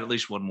have to add at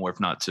least one more,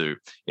 if not two.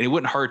 And it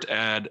wouldn't hurt to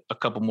add a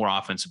couple more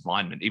offensive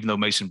linemen, even though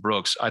Mason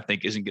Brooks, I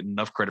think, isn't getting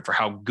enough credit for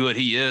how good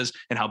he is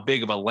and how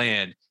big of a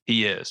land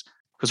he is.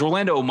 Because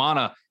Orlando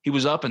Umana, he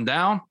was up and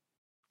down,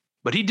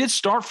 but he did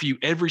start for you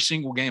every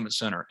single game at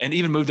center and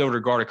even moved over to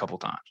guard a couple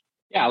times.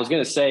 Yeah, I was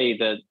going to say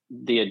that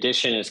the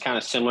addition is kind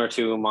of similar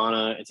to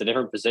Umana. It's a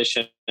different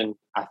position.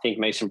 I think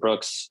Mason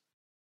Brooks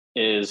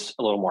is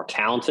a little more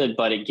talented,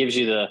 but it gives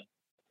you the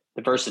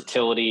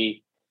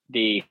versatility,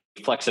 the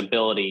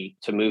flexibility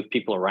to move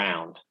people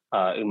around.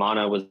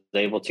 Umana was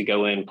able to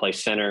go in, play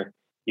center.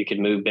 You could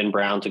move Ben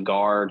Brown to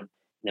guard. And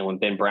then when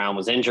Ben Brown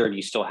was injured,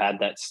 you still had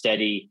that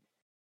steady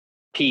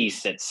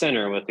piece at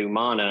center with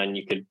Umana, and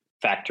you could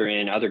factor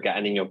in other guys.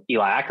 And then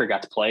Eli Acker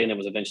got to play, and it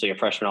was eventually a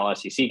freshman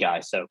All-SEC guy.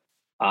 So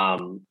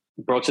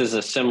Brooks is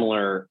a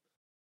similar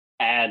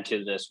add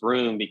to this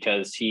room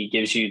because he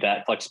gives you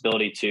that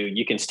flexibility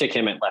you can stick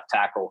him at left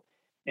tackle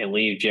and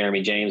leave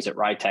Jeremy James at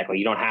right tackle.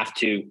 You don't have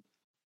to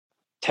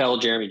tell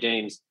Jeremy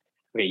James,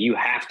 okay, you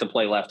have to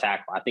play left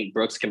tackle. I think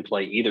Brooks can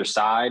play either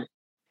side.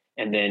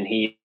 And then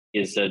he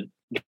is a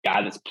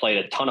guy that's played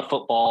a ton of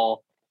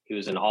football. He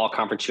was an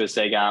all-conference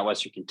USA guy at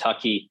Western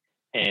Kentucky.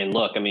 And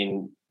look, I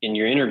mean, in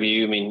your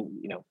interview, I mean,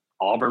 you know,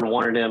 Auburn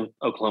wanted him,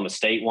 Oklahoma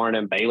State wanted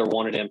him, Baylor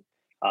wanted him,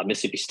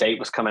 Mississippi State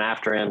was coming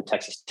after him,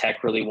 Texas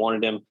Tech really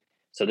wanted him.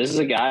 So this is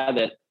a guy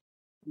that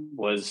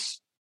was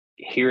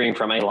hearing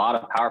from a lot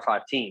of Power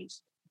 5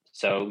 teams.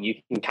 So you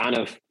can kind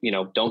of, you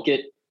know,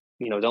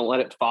 don't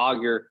let it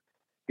fog your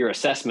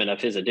assessment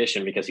of his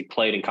addition because he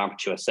played in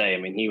Conference USA. I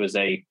mean, he was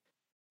a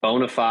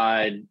bona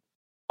fide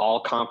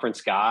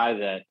all-conference guy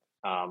that,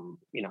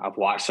 you know, I've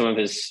watched some of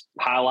his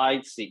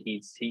highlights.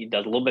 He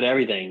does a little bit of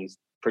everything.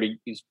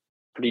 He's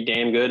pretty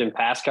damn good in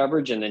pass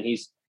coverage, and then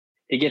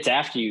he gets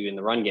after you in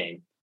the run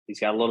game. He's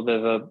got a little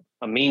bit of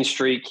a mean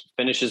streak,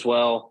 finishes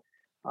well.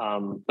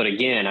 But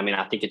again, I mean,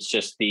 I think it's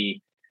just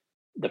the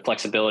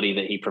flexibility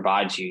that he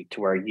provides you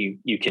to where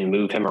you can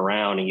move him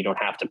around and you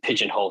don't have to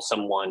pigeonhole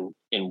someone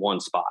in one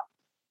spot.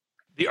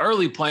 The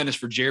early plan is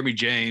for Jeremy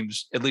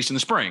James, at least in the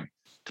spring,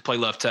 to play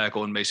left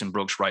tackle and Mason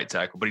Brooks right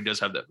tackle, but he does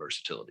have that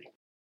versatility.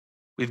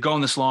 We've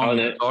gone this long.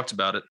 We've talked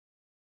about it.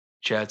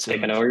 Chad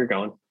Simmons. I know where you're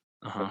going.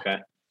 Uh-huh. Okay.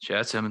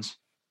 Chad Simmons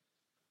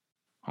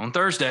on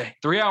Thursday,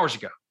 3 hours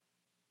ago,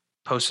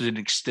 posted an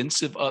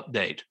extensive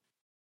update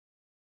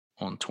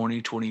on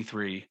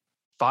 2023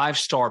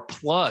 5-star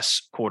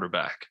plus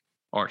quarterback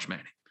Arch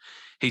Manning.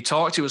 He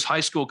talked to his high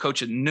school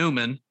coach at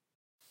Newman,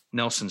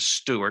 Nelson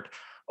Stewart.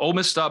 Ole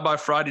Miss stopped by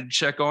Friday to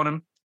check on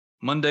him.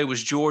 Monday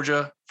was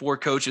Georgia, 4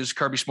 coaches,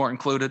 Kirby Smart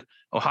included.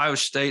 Ohio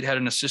State had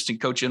an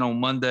assistant coach in on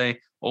Monday.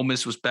 Ole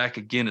Miss was back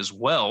again as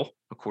well,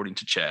 according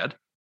to Chad.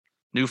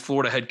 New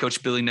Florida head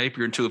coach Billy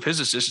Napier and 2 of his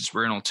assistants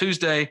were in on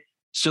Tuesday.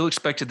 Still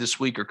expected this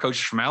week are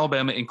coaches from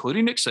Alabama,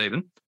 including Nick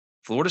Saban,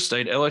 Florida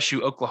State,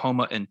 LSU,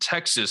 Oklahoma, and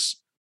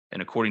Texas.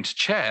 And according to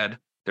Chad,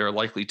 there are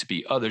likely to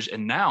be others.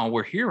 And now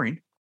we're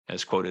hearing,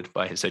 as quoted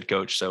by his head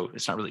coach, so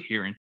it's not really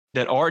hearing,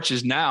 that Arch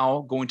is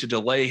now going to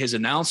delay his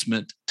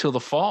announcement till the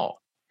fall.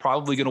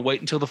 Probably going to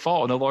wait until the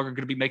fall. No longer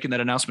going to be making that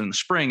announcement in the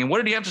spring. And what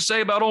did he have to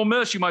say about Ole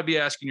Miss, you might be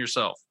asking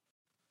yourself?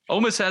 Ole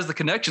Miss has the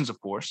connections,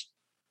 of course.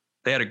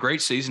 They had a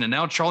great season. And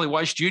now Charlie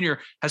Weiss Jr.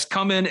 has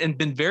come in and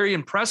been very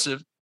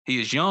impressive. He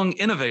is young,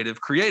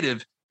 innovative, creative,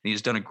 and he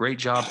has done a great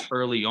job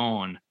early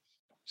on.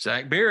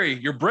 Zach Berry,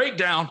 your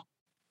breakdown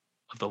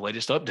of the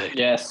latest update.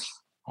 Yes,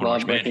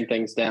 love breaking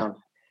things down.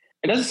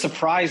 It doesn't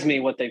surprise me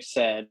what they've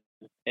said.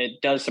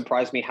 It does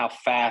surprise me how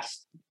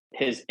fast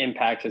his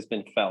impact has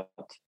been felt.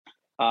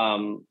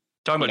 Talking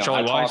about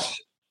Charlie Weiss?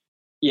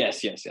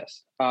 Yes.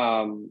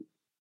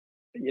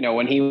 You know,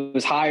 when he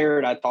was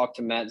hired, I talked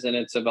to Matt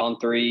Zenitz of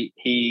On3.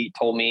 He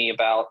told me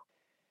about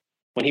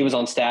when he was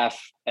on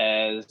staff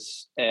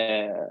as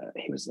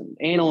he was an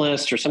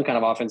analyst or some kind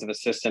of offensive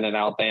assistant at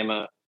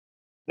Alabama.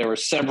 There were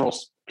several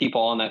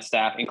people on that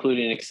staff,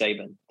 including Nick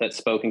Saban, that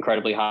spoke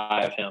incredibly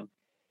high of him.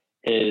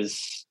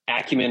 His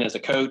acumen as a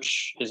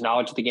coach, his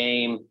knowledge of the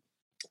game.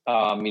 You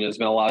know, there's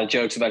been a lot of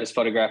jokes about his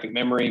photographic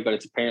memory, but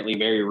it's apparently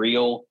very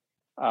real.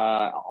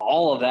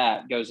 All of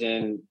that goes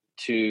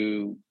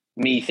into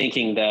me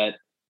thinking that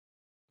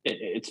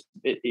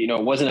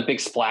it wasn't a big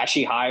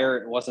splashy hire.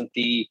 It wasn't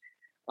the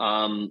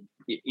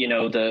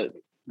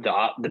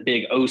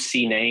big OC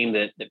name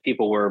that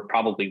people were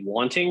probably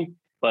wanting,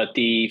 but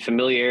the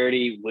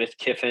familiarity with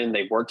Kiffin,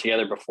 they've worked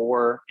together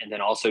before. And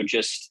then also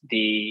just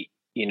the,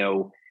 you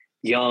know,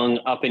 young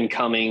up and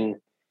coming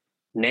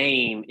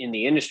name in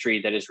the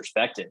industry that is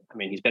respected. I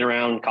mean, he's been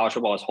around college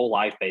football his whole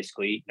life,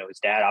 basically. You know, his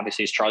dad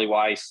obviously is Charlie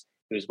Weiss,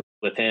 who was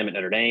with him at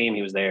Notre Dame.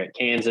 He was there at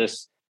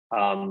Kansas.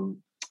 And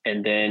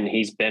then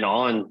he's been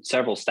on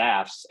several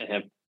staffs and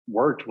have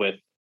worked with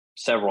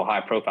several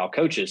high profile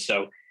coaches.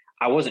 So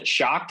I wasn't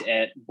shocked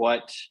at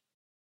what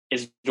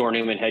Isidore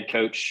Newman head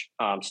coach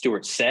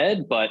Stewart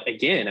said, but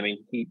again, I mean,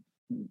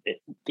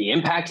 the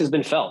impact has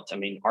been felt. I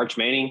mean, Arch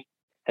Manning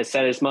has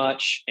said as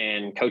much,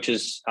 and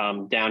coaches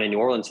down in New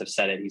Orleans have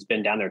said it. He's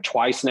been down there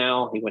twice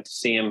now. He went to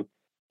see him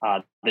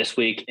this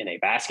week in a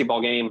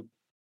basketball game.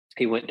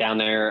 He went down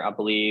there, I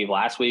believe,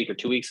 last week or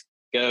 2 weeks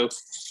ago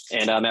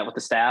and met with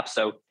the staff.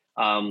 So,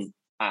 and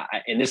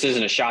this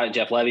isn't a shot at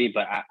Jeff Levy,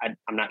 but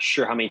I'm not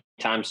sure how many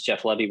times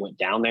Jeff Levy went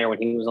down there when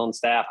he was on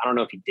staff. I don't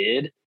know if he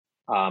did.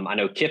 I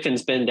know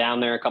Kiffin's been down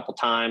there a couple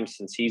times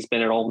since he's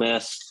been at Ole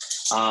Miss.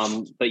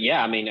 But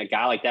yeah, I mean, a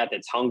guy like that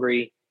that's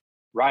hungry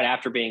right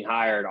after being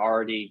hired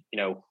already,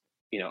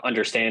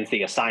 understands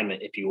the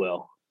assignment, if you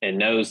will, and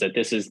knows that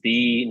this is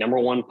the number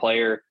one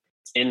player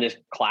in this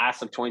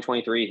class of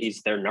 2023.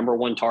 He's their number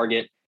one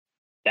target.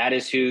 That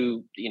is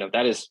who,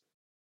 that is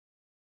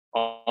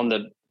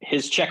on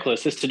his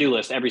checklist, his to-do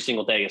list every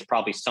single day is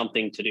probably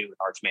something to do with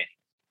Arch Manning.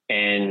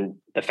 And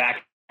the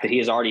fact that he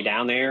is already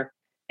down there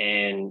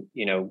and,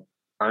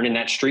 earning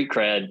that street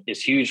cred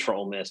is huge for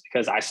Ole Miss,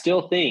 because I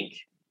still think,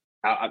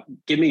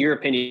 give me your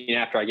opinion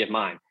after I give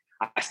mine.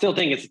 I still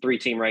think it's a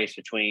 3-team race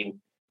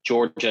between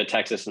Georgia,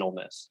 Texas, and Ole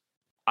Miss.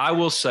 I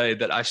will say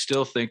that I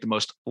still think the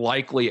most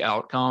likely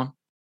outcome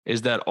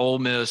is that Ole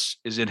Miss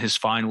is in his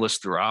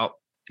finalists throughout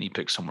and he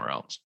picks somewhere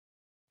else.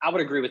 I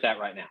would agree with that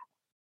right now.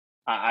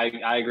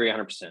 I agree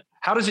 100%.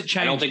 How does it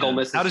change? I don't think Ole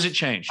Miss. How does it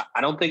change?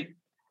 I don't think.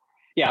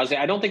 Yeah,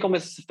 I don't think Ole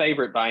Miss is a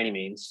favorite by any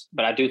means,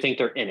 but I do think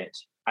they're in it.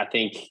 I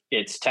think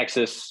it's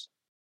Texas,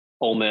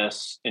 Ole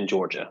Miss, and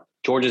Georgia.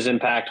 Georgia's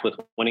impact with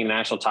winning the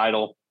national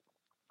title.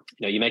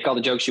 You know, you make all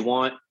the jokes you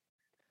want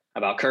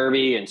about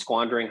Kirby and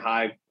squandering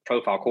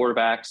high-profile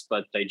quarterbacks,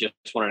 but they just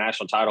won a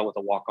national title with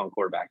a walk-on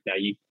quarterback. Now,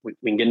 we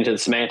can get into the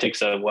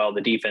semantics of, well,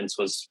 the defense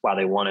was why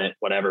they won it,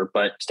 whatever.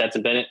 But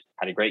Stetson Bennett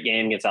had a great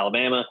game against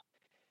Alabama.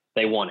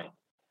 They won it.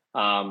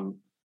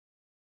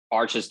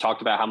 Arch has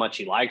talked about how much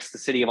he likes the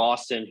city of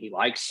Austin. He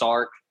likes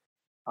Sark.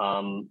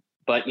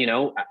 But, you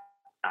know,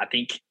 I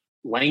think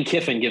Lane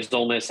Kiffin gives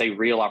Ole Miss a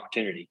real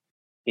opportunity.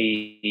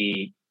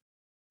 He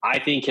I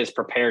think, has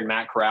prepared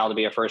Matt Corral to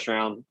be a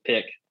first-round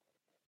pick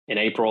in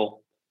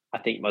April. I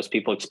think most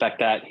people expect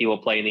that. He will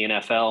play in the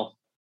NFL.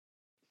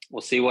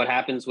 We'll see what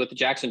happens with the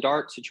Jaxson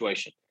Dart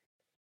situation.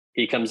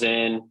 He comes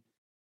in.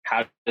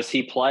 How does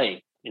he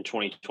play in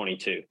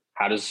 2022?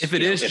 How does if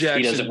Jaxson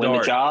he doesn't win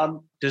Dart, the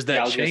job? does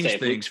that change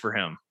things for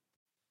him?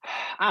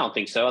 I don't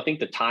think so. I think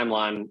the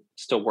timeline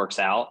still works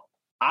out.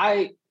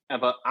 I'm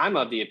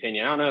of the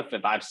opinion. I don't know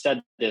if I've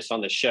said this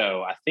on the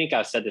show. I think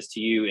I said this to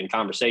you in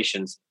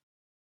conversations.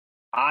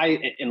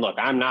 Look,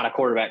 I'm not a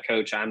quarterback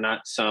coach. I'm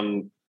not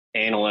some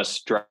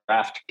analyst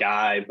draft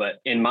guy, but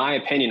in my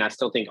opinion, I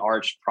still think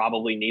Arch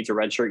probably needs a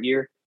redshirt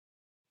year.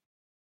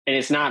 And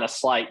it's not a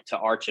slight to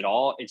Arch at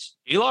all. It's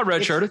Eli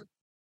redshirted.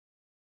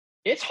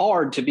 It's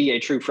hard to be a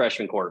true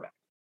freshman quarterback.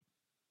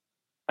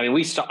 I mean,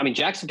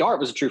 Jaxson Dart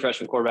was a true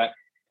freshman quarterback.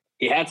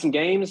 He had some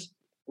games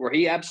where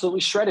he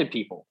absolutely shredded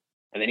people.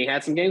 And then he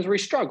had some games where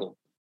he struggled.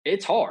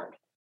 It's hard.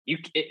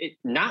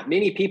 Not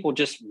many people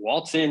just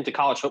waltz into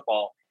college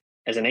football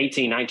as an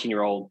 18,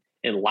 19-year-old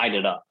and light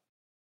it up.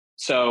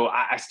 So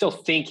I still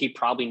think he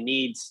probably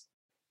needs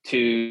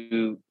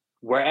to,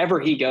 wherever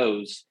he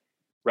goes,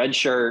 red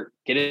shirt,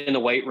 get in the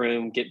weight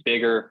room, get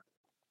bigger,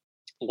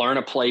 learn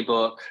a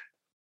playbook.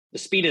 The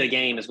speed of the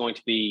game is going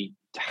to be,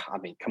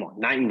 come on,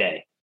 night and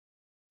day.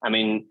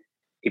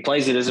 He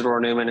plays at Isidore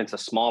Newman. It's a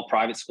small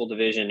private school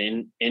division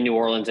in New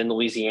Orleans, in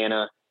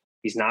Louisiana.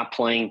 He's not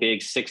playing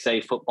big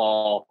 6A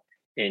football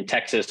in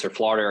Texas or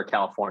Florida or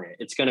California.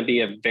 It's going to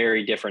be a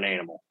very different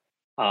animal.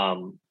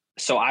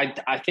 So I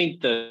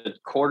think the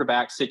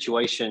quarterback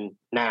situation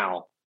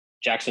now,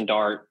 Jaxson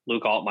Dart,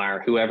 Luke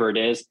Altmaier, whoever it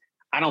is,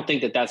 I don't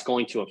think that that's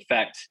going to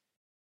affect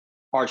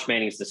Arch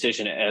Manning's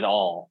decision at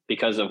all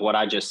because of what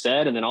I just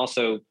said. And then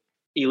also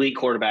elite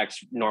quarterbacks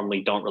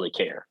normally don't really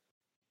care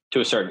to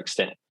a certain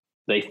extent.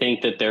 They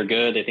think that they're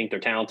good, they think they're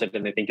talented,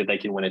 and they think that they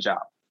can win a job.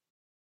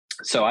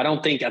 So I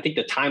think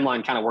the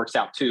timeline kind of works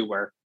out too,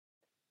 where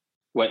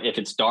if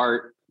it's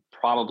Dart,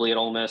 probably at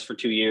Ole Miss for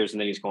 2 years, and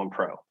then he's going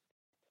pro.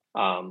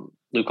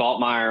 Luke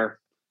Altmaier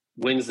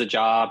wins the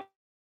job.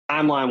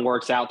 Timeline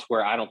works out to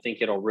where I don't think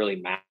it'll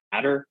really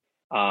matter.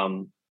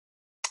 And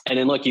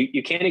then look,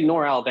 you can't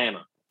ignore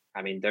Alabama.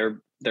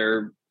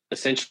 They're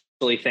essentially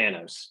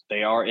Thanos.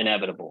 They are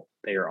inevitable.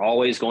 They are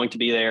always going to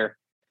be there.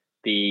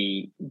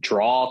 The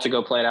draw to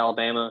go play at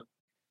Alabama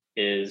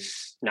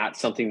is not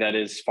something that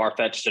is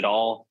far-fetched at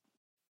all.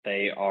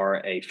 They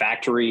are a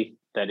factory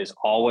that is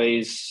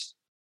always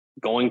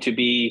going to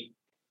be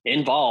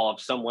involved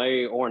some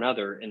way or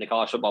another in the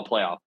college football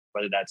playoff,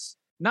 whether that's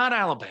not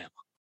Alabama.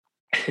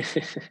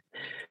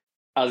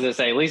 I was going to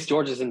say, at least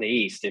Georgia's in the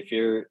East. If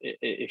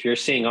you're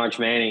seeing Arch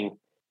Manning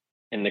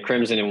in the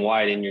crimson and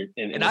white in the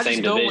same division, I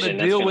just don't want to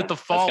deal with the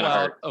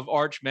fallout of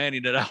Arch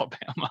Manning at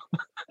Alabama.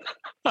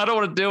 I don't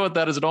want to deal with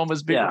that as an Ole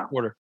Miss beat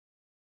reporter.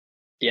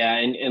 Yeah,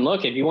 and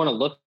look, if you want to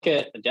look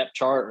at a depth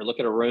chart or look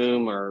at a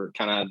room or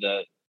kind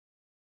of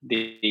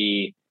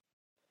the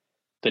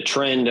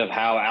trend of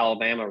how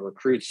Alabama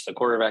recruits the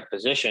quarterback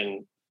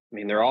position,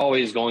 they're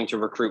always going to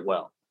recruit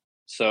well.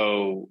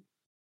 So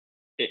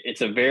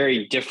it's a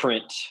very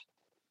different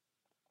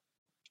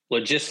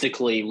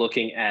logistically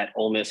looking at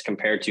Ole Miss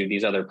compared to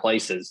these other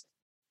places.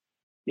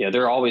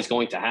 They're always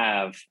going to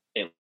have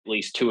at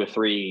least 2 or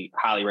 3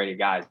 highly rated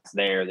guys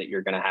there that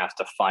you're going to have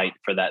to fight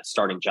for that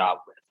starting job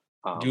with.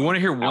 Do you want to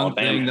hear one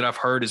thing that I've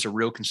heard is a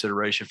real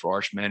consideration for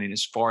Arch Manning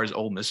as far as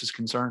Ole Miss is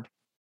concerned?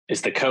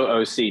 It's the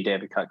co-OC,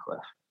 David Cutcliffe.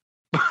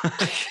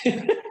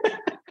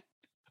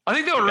 I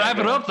think they'll wrap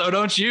it up, though,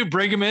 don't you?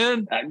 Bring him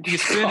in. You can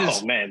spend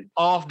his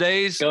off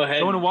days going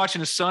and watching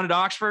his son at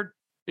Oxford.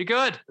 Be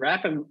good.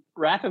 Wrap him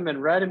in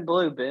red and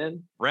blue,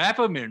 Ben. Wrap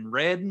him in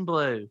red and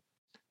blue.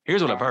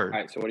 Here's what I've heard. All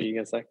right, so what are you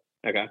going to say?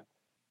 Okay.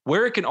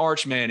 Where can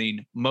Arch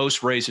Manning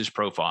most raise his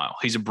profile?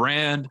 He's a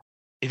brand.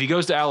 If he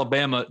goes to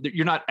Alabama,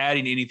 you're not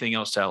adding anything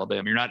else to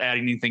Alabama. You're not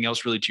adding anything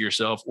else really to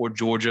yourself, or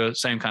Georgia,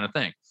 same kind of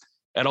thing.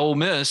 At Ole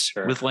Miss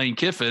with Lane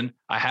Kiffin,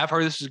 I have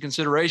heard this as a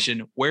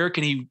consideration. Where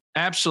can he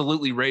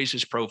absolutely raise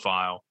his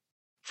profile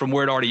from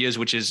where it already is,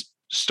 which is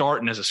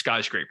starting as a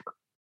skyscraper?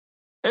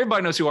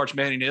 Everybody knows who Arch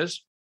Manning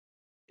is.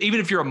 Even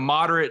if you're a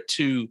moderate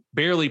to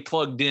barely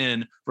plugged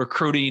in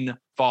recruiting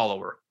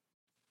follower,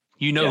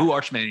 you know who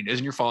Arch Manning is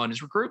and you're following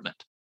his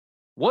recruitment.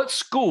 what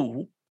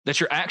school that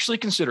you're actually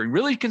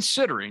really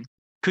considering,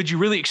 could you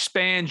really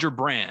expand your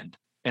brand?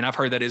 And I've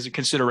heard that is a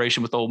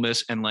consideration with Ole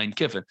Miss and Lane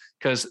Kiffin,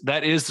 because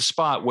that is the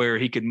spot where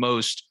he could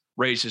most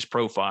raise his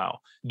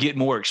profile, get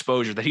more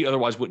exposure that he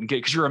otherwise wouldn't get,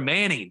 because you're a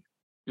Manning.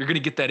 You're going to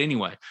get that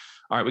anyway.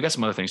 All right, we got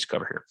some other things to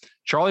cover here.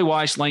 Charlie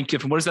Weiss, Lane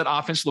Kiffin, what does that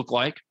offense look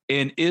like?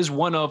 And is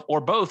one of or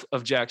both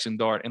of Jaxson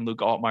Dart and Luke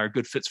Altmaier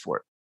good fits for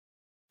it?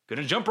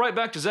 Going to jump right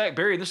back to Zach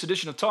Berry in this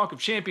edition of Talk of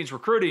Champions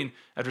Recruiting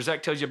after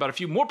Zach tells you about a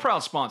few more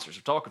proud sponsors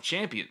of Talk of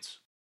Champions.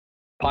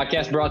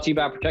 Podcast brought to you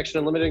by Protection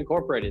Unlimited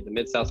Incorporated, the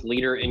Mid-South's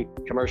leader in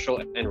commercial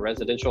and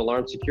residential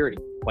alarm security.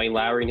 Wayne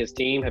Lowry and his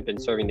team have been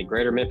serving the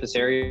greater Memphis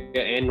area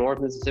and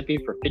North Mississippi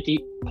for 50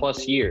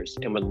 plus years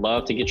and would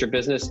love to get your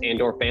business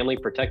and or family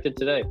protected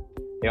today.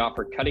 They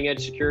offer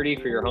cutting-edge security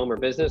for your home or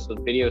business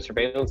with video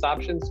surveillance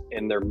options,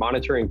 and they're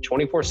monitoring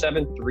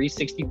 24/7,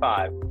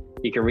 365.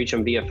 You can reach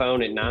them via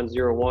phone at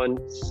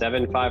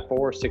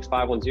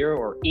 901-754-6510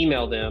 or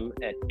email them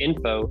at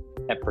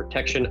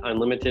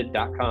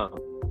info@protectionunlimited.com.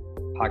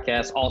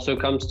 Podcast also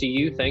comes to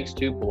you thanks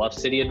to Bluff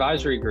City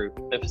Advisory Group,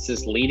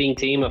 Memphis's leading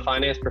team of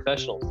finance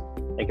professionals.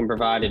 They can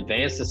provide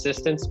advanced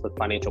assistance with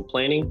financial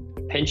planning,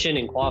 pension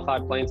and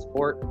qualified plan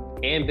support,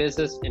 and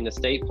business and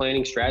estate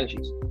planning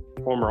strategies.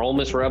 Former Ole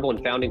Miss Rebel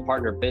and founding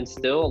partner Ben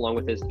Still, along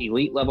with his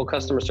elite-level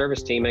customer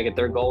service team, make it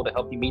their goal to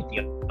help you meet the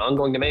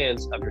ongoing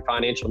demands of your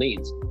financial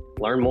needs.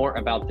 Learn more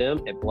about them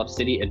at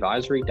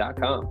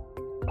bluffcityadvisory.com.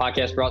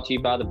 Podcast brought to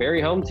you by the Berry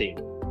Home Team.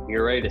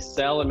 You're ready to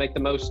sell and make the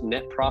most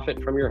net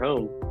profit from your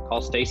home. Call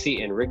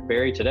Stacy and Rick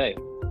Berry today.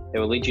 They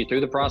will lead you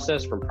through the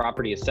process from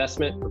property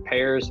assessment,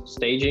 repairs,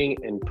 staging,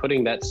 and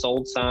putting that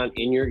sold sign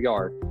in your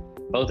yard.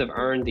 Both have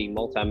earned the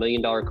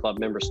multi-million-dollar club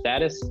member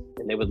status,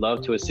 and they would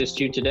love to assist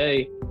you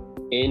today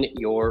in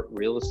your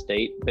real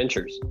estate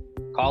ventures.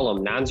 Call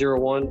them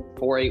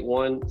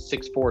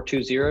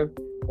 901-481-6420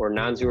 or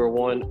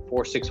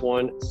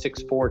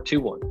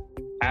 901-461-6421.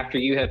 After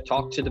you have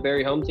talked to the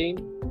Berry Home Team,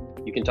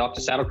 you can talk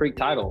to Saddle Creek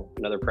Title,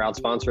 another proud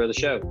sponsor of the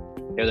show.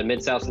 They're the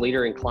Mid-South's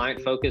leader in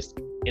client-focused,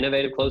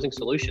 innovative closing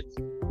solutions.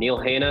 Neil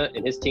Hanna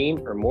and his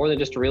team are more than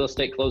just a real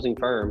estate closing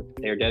firm.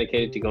 They are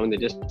dedicated to going the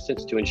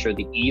distance to ensure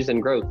the ease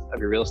and growth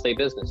of your real estate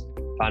business.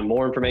 Find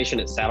more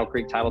information at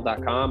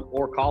saddlecreektitle.com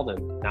or call them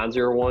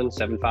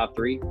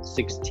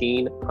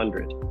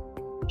 901-753-1600.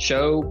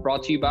 Show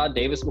brought to you by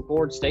Davis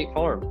McCord State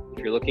Farm. If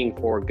you're looking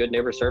for good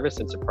neighbor service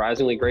and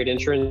surprisingly great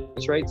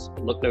insurance rates,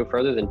 look no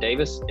further than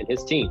Davis and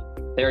his team.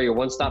 They are your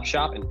one-stop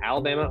shop in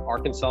Alabama,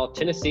 Arkansas,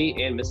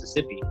 Tennessee, and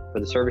Mississippi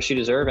for the service you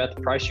deserve at the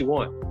price you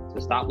want. So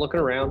stop looking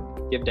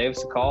around. Give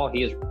Davis a call.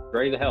 He is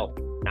ready to help.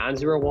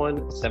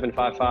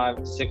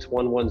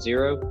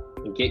 901-755-6110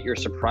 and get your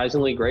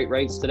surprisingly great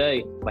rates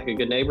today. Like a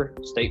good neighbor,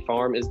 State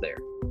Farm is there.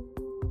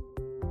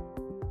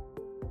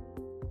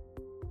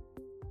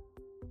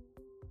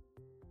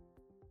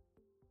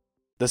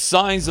 The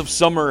signs of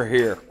summer are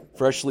here.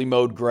 Freshly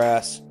mowed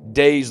grass,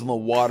 days on the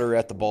water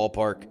at the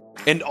ballpark,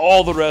 and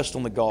all the rest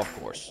on the golf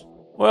course.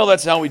 Well,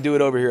 that's how we do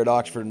it over here at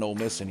Oxford and Ole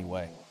Miss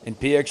anyway. And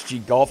PXG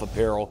Golf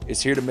Apparel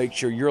is here to make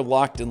sure you're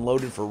locked and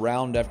loaded for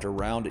round after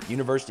round at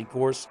University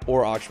Course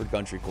or Oxford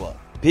Country Club.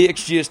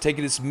 PXG has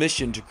taken its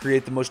mission to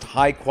create the most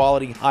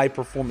high-quality,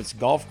 high-performance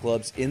golf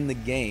clubs in the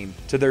game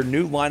to their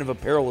new line of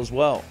apparel as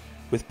well.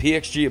 With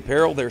PXG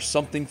Apparel, there's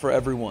something for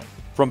everyone.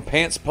 From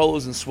pants,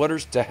 polos, and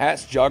sweaters to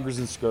hats, joggers,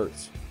 and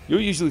skirts.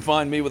 You'll usually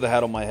find me with a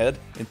hat on my head,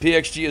 and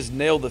PXG has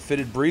nailed the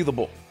fitted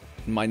breathable.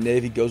 And my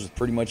navy goes with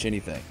pretty much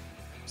anything.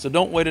 So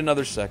don't wait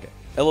another second.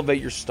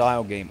 Elevate your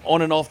style game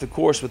on and off the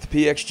course with the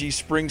PXG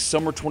Spring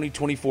Summer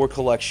 2024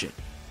 collection.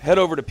 Head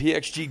over to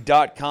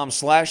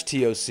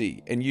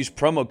pxg.com/TOC and use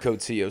promo code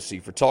TOC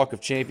for Talk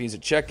of Champions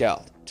at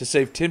checkout to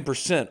save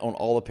 10% on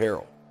all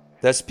apparel.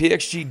 That's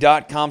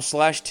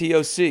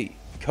pxg.com/TOC,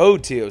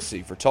 code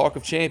TOC for Talk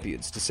of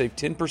Champions to save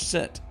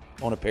 10%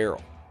 on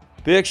apparel.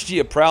 PXG,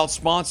 a proud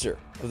sponsor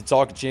of the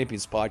Talk of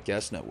Champions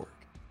podcast network.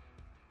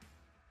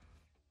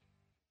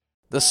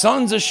 The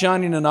sun's is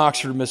shining in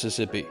Oxford,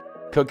 Mississippi.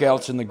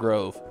 Cookouts in the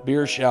Grove,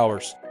 beer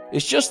showers.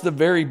 It's just the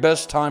very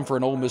best time for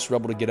an Ole Miss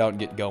Rebel to get out and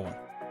get going.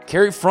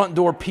 Carry front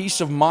door peace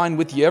of mind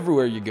with you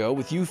everywhere you go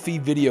with UFI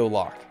Video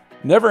Lock.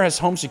 Never has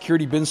home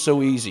security been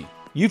so easy.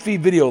 UFI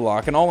Video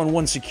Lock, an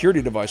all-in-one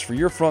security device for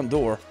your front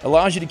door,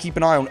 allows you to keep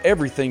an eye on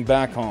everything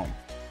back home.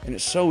 And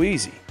it's so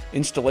easy.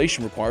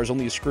 Installation requires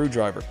only a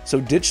screwdriver, so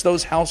ditch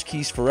those house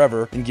keys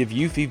forever and give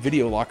UFI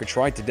Video Lock a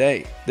try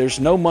today. There's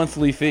no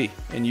monthly fee,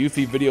 and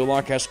UFI Video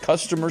Lock has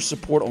customer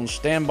support on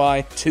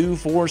standby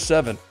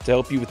 24/7 to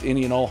help you with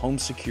any and all home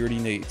security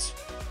needs.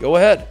 Go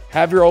ahead,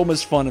 have your Ole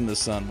Miss fun in the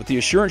sun with the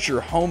assurance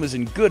your home is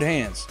in good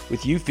hands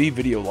with UFI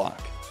Video Lock.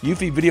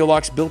 UFI Video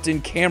Lock's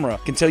built-in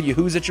camera can tell you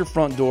who's at your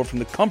front door from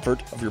the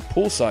comfort of your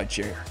poolside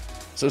chair.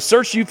 So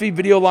search UFI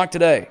Video Lock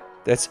today.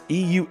 That's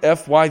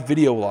EUFY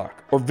Video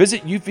Lock. Or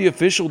visit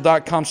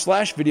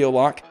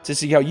UFIofficial.com/videolock to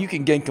see how you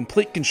can gain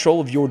complete control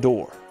of your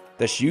door.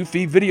 That's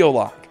UFI Video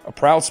Lock, a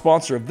proud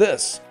sponsor of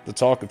this, the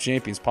Talk of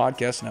Champions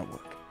podcast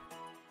network.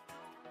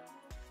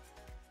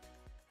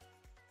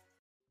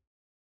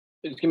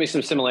 There's going to be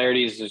some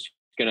similarities. There's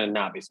going to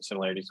not be some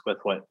similarities with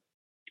what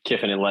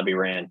Kiffin and Levy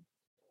ran.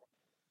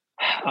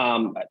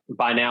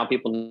 By now,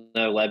 people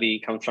know Levy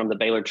comes from the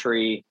Baylor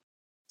tree.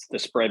 It's the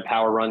spread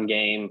power run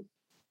game.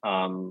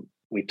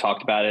 We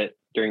talked about it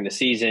during the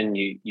season.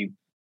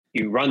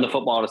 You run the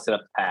football to set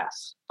up the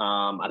pass.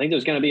 I think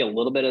there's going to be a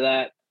little bit of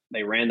that.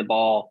 They ran the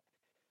ball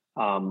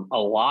a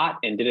lot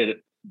and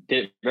did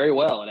it very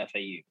well at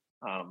FAU.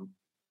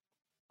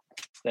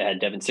 They had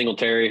Devin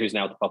Singletary, who's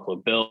now with the Buffalo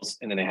Bills,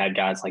 and then they had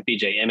guys like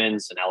B.J.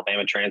 Emmons, an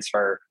Alabama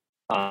transfer,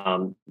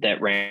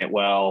 that ran it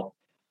well.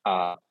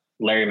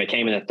 Larry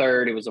McCammon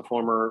III, who was a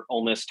former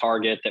Ole Miss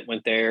target that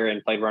went there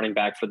and played running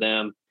back for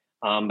them.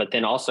 But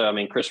then also,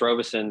 Chris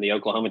Robeson, the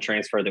Oklahoma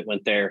transfer that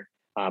went there,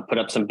 put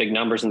up some big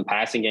numbers in the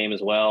passing game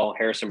as well.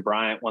 Harrison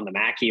Bryant won the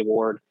Mackey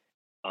Award.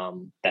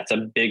 That's a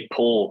big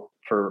pull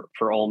for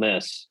Ole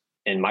Miss.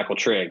 And Michael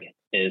Trigg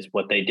is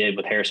what they did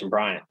with Harrison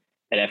Bryant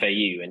at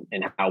FAU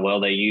and how well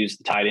they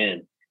used the tight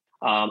end.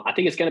 I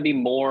think it's going to be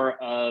more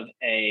of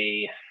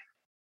a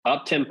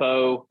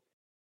up-tempo.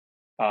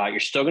 You're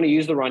still going to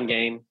use the run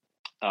game,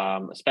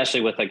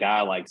 especially with a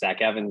guy like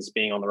Zach Evans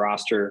being on the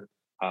roster.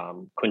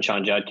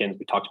 Quinshon Judkins,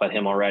 we talked about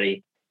him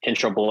already.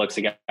 Kentrell Bullock's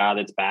a guy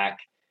that's back.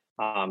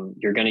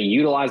 You're going to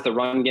utilize the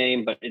run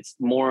game, but it's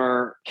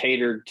more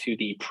catered to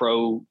the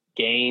pro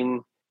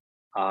game.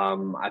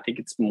 I think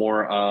it's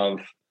more of,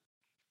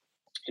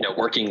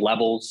 working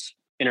levels,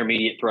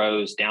 intermediate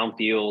throws,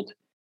 downfield,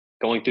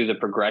 going through the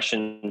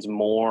progressions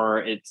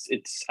more. I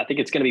think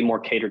it's going to be more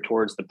catered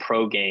towards the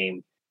pro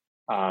game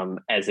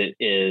as it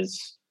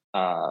is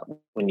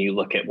when you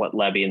look at what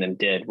Levy and them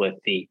did with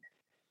the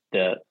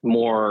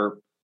more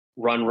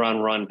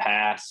run,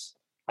 pass.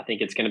 I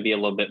think it's going to be a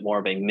little bit more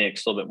of a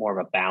mix, a little bit more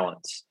of a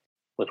balance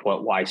with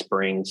what Weiss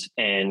brings.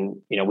 And,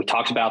 we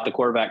talked about the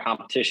quarterback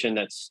competition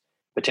that's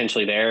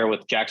potentially there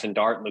with Jaxson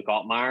Dart and Luke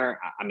Altmaier.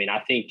 I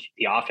think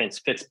the offense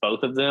fits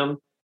both of them.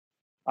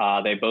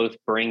 They both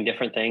bring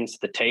different things to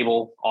the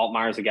table.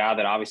 Altmaier's a guy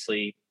that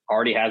obviously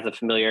already has the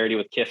familiarity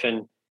with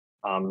Kiffin.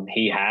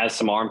 He has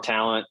some arm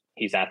talent.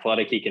 He's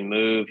athletic. He can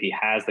move. He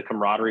has the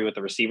camaraderie with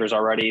the receivers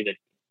already that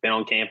been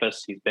on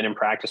campus. He's been in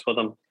practice with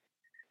them.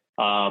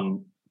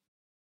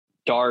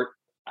 Dart,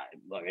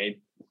 look,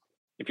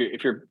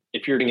 if you're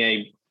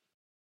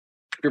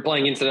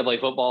playing NCAA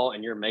football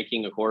and you're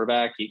making a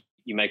quarterback,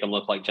 you make them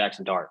look like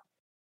Jaxson Dart.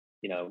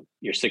 You're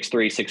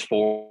 6'3",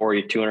 6'4",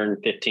 you're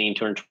 215,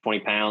 220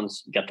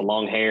 pounds. You got the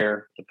long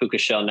hair, the puka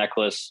shell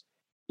necklace.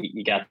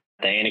 You got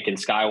the Anakin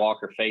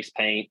Skywalker face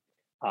paint.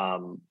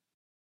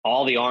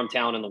 All the arm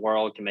talent in the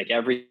world, can make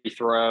every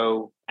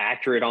throw,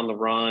 accurate on the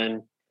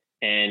run,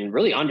 and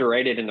really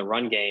underrated in the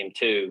run game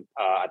too.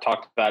 I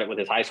talked about it with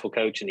his high school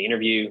coach in the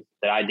interview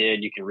that I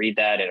did. You can read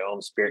that at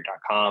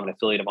ohmspirit.com, an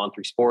affiliate of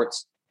On3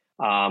 Sports.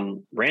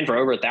 Ran for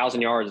over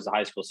 1,000 yards as a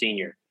high school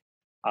senior.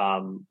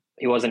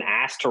 He wasn't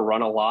asked to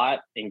run a lot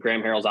in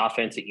Graham Harrell's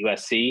offense at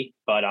USC,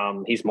 but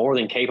he's more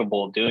than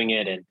capable of doing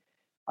it. And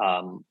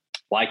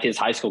like his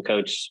high school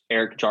coach,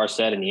 Eric Jar,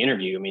 said in the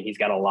interview, he's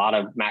got a lot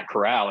of Matt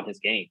Corral in his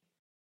game.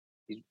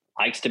 He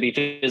likes to be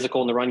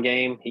physical in the run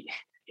game.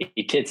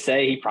 He did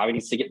say he probably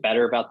needs to get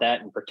better about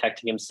that and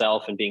protecting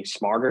himself and being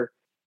smarter.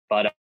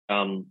 But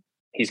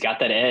he's got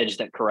that edge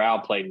that Corral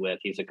played with.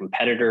 He's a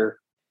competitor,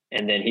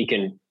 and then he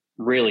can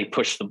really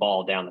push the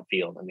ball down the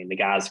field. The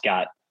guy's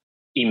got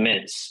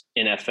immense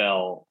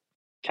NFL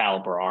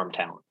caliber arm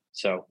talent.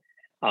 So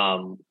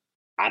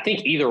I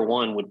think either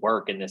one would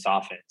work in this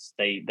offense.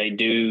 They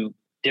do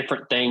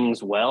different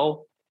things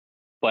well,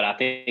 but I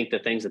think the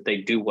things that they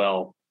do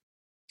well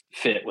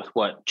fit with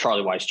what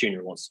Charlie Weiss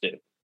Jr. wants to do.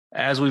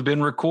 As we've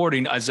been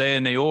recording, Isaiah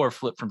Nayor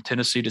flipped from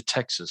Tennessee to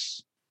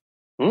Texas.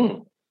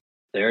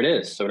 There it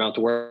is. So we don't have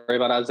to worry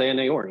about Isaiah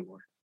Nayor anymore.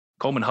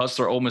 Coleman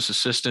Hutzler, Ole Miss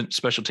assistant,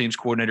 special teams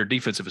coordinator,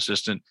 defensive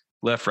assistant,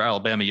 left for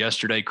Alabama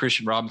yesterday.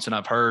 Christian Robinson,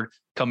 I've heard,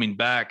 coming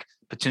back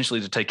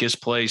potentially to take his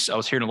place. I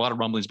was hearing a lot of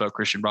rumblings about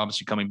Christian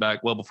Robinson coming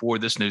back well before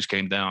this news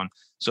came down.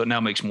 So it now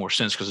makes more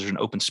sense because there's an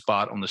open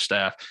spot on the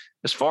staff.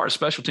 As far as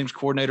special teams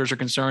coordinators are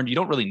concerned, you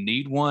don't really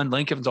need one.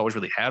 Lane Kiffin's always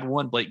really had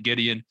one. Blake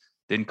Gideon,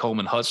 then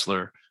Coleman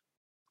Hutzler.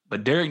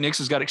 But Derek Nix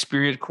has got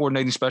experience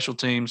coordinating special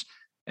teams,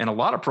 and a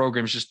lot of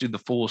programs just do the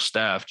full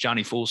staff,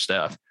 Johnny full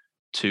staff,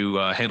 to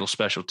handle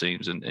special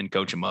teams and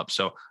coach them up.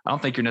 So I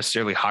don't think you're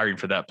necessarily hiring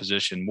for that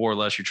position. More or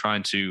less, you're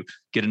trying to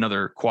get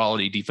another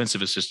quality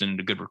defensive assistant and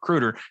a good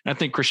recruiter. And I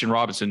think Christian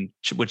Robinson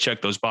would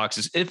check those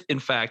boxes if, in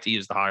fact, he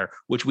is the hire,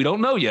 which we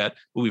don't know yet,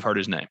 but we've heard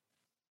his name.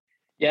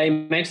 Yeah, he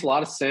makes a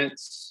lot of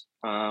sense.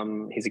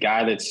 He's a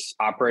guy that's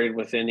operated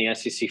within the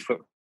SEC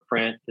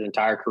footprint his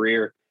entire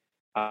career.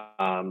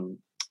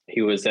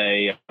 He was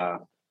there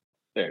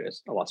it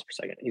is. I lost it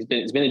for a second. He's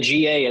been a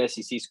GA at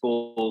SEC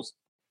schools.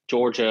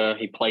 Georgia,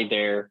 he played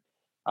there.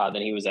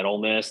 Then he was at Ole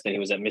Miss. Then he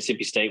was at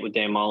Mississippi State with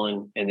Dan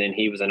Mullen. And then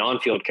he was an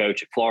on-field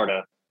coach at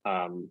Florida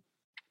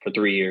for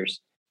 3 years.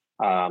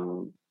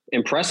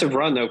 Impressive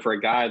run, though, for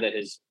a guy that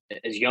is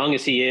as young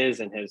as he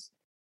is and has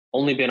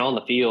only been on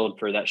the field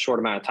for that short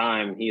amount of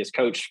time. He has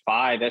coached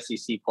 5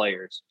 SEC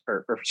players,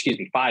 5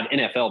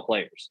 NFL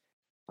players.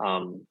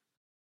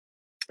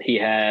 he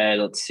had,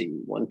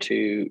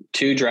 two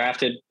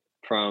drafted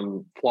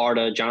from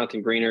Florida.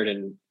 Jonathan Greenard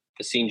and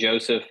Facine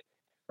Joseph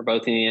are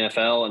both in the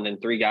NFL, and then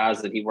 3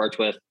 guys that he worked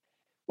with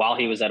while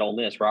he was at Ole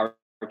Miss: Robert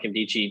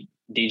Kimdichie,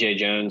 DJ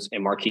Jones,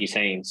 and Marquise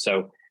Haynes.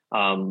 So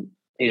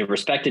he's a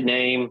respected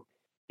name.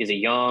 He's a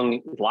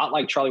lot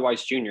like Charlie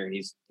Weiss Jr.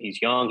 He's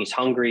young, he's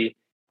hungry,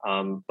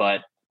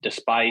 but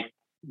despite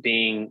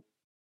being,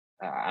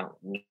 I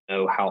don't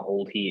know how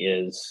old he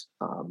is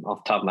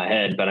off the top of my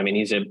head, but I mean,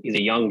 he's a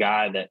young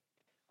guy that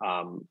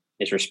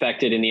is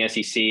respected in the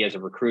SEC as a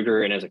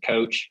recruiter and as a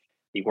coach.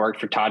 He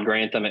worked for Todd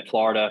Grantham at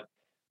Florida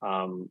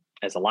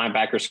as a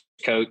linebackers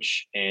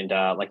coach. And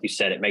like you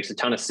said, it makes a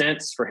ton of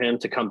sense for him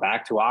to come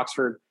back to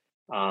Oxford.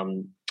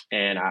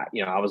 And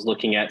I was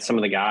looking at some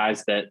of the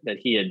guys that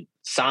he had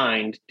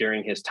signed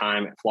during his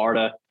time at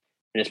Florida,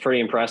 and it's pretty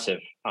impressive.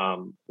 A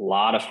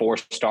lot of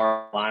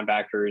 4-star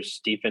linebackers,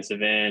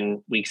 defensive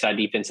end, weak side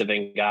defensive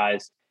end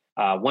guys.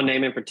 One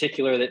name in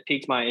particular that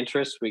piqued my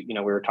interest. We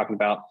were talking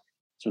about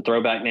some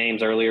throwback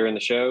names earlier in the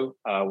show.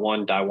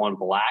 One, Daiwan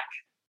Black.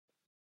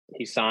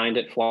 He signed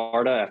at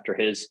Florida after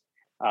his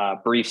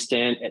brief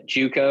stint at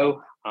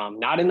JUCO.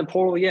 Not in the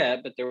portal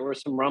yet, but there were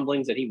some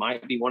rumblings that he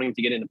might be wanting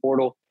to get in the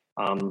portal.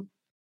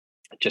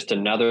 Just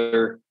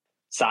another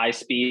size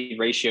speed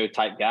ratio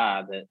type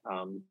guy that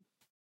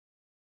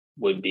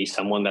would be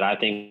someone that I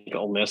think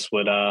Ole Miss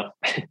would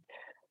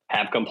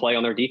have come play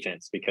on their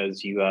defense,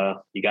 because you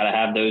got to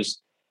have those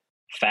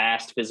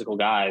fast physical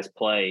guys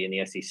play in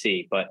the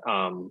SEC. But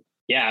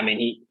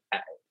he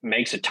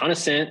makes a ton of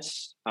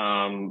sense.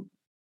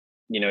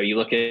 You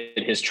look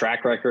at his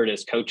track record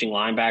as coaching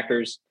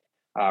linebackers.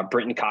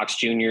 Brenton Cox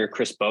Jr.,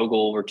 Chris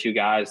Bogle were 2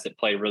 guys that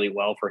played really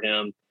well for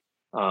him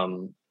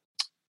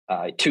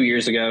 2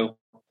 years ago,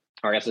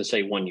 or I guess I'd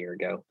say 1 year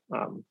ago,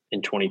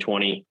 in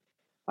 2020,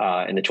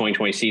 in the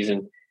 2020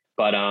 season.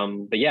 But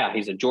yeah,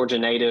 he's a Georgia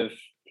native.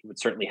 He would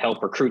certainly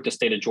help recruit the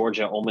state of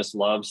Georgia. Ole Miss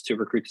loves to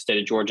recruit the state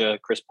of Georgia.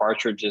 Chris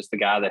Partridge is the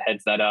guy that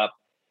heads that up.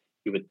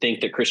 You would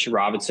think that Christian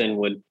Robinson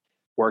would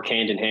work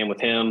hand in hand with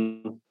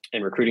him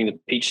in recruiting the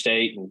Peach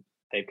State, and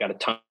they've got a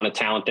ton of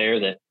talent there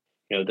that,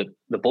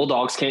 the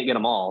Bulldogs can't get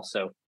them all.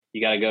 So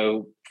you got to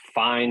go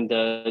find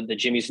the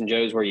Jimmies and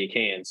Joes where you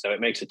can. So it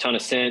makes a ton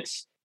of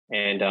sense.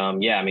 And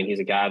he's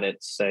a guy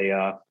that's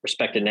a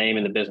respected name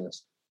in the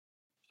business.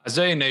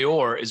 Isaiah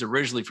Nayor is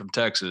originally from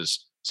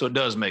Texas, so it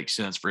does make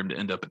sense for him to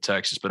end up at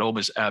Texas. But Ole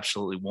Miss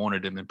absolutely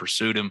wanted him and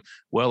pursued him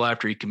well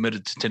after he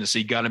committed to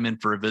Tennessee, got him in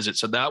for a visit.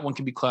 So that one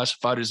can be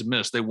classified as a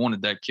miss. They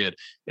wanted that kid.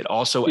 It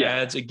also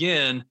adds,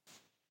 again,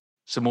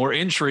 some more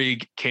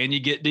intrigue. Can you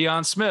get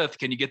Deion Smith?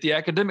 Can you get the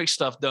academic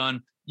stuff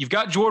done? You've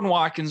got Jordan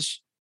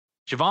Watkins.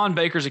 Javon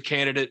Baker's a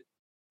candidate.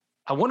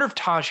 I wonder if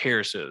Taj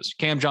Harris is.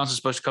 Cam Johnson's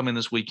supposed to come in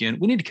this weekend.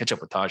 We need to catch up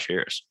with Taj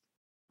Harris.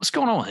 What's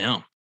going on with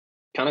him?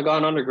 Kind of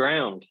gone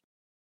underground.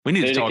 We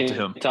need to talk to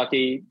him.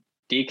 Kentucky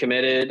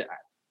decommitted.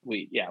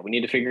 We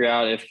need to figure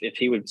out if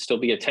he would still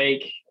be a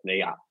take.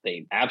 They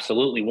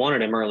absolutely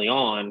wanted him early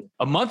on.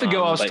 A month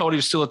ago, I was told he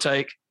was still a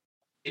take.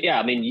 Yeah,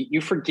 I mean,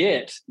 you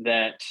forget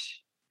that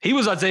he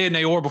was Isaiah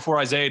Nayor before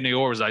Isaiah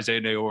Nayor was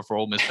Isaiah Nayor for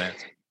Ole Miss fans.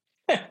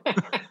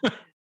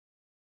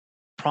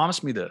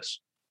 Promise me this.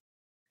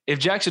 If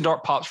Jaxson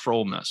Dart pops for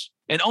Ole Miss,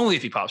 and only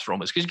if he pops for Ole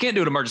Miss, because you can't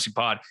do an emergency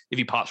pod if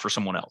he pops for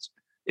someone else.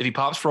 If he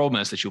pops for Ole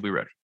Miss, that you'll be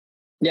ready.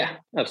 Yeah,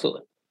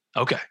 absolutely.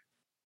 Okay.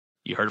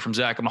 You heard it from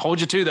Zach. I'm going to hold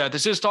you to that.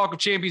 This is Talk of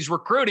Champions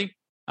Recruiting.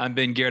 I'm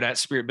Ben Garrett at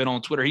Spirit Ben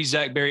on Twitter. He's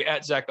Zach Berry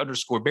at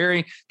Zach_Berry.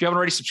 If you haven't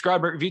already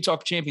subscribed, review Talk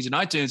of Champions in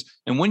iTunes.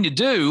 And when you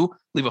do,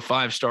 leave a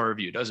 5-star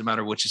review. Doesn't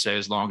matter what you say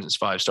as long as it's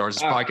 5 stars.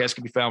 This podcast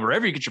can be found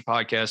wherever you get your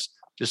podcasts.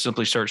 Just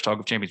simply search Talk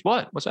of Champions.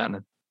 What's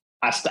happening?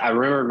 I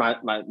remember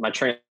my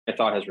train of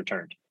thought has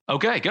returned.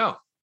 Okay, go.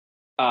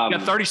 You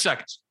got 30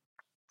 seconds.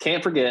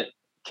 Can't forget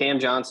Cam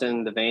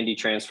Johnson, the Vandy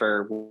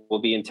transfer, will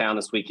be in town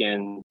this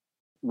weekend.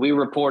 We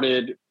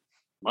reported a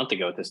month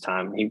ago at this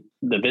time.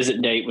 The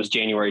visit date was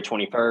January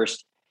 21st.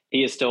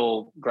 He is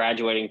still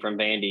graduating from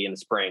Vandy in the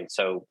spring,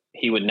 so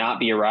he would not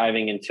be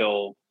arriving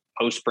until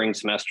post-spring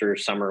semester,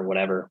 summer,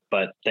 whatever,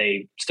 but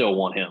they still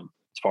want him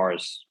as far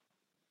as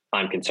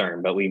I'm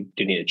concerned, but we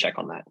do need to check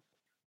on that.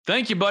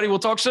 Thank you, buddy. We'll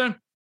talk soon.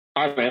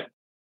 All right, man.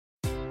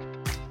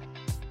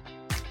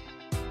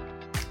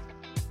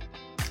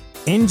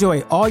 Enjoy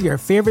all your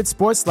favorite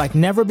sports like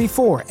never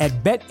before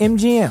at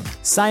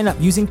BetMGM. Sign up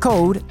using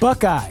code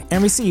Buckeye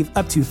and receive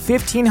up to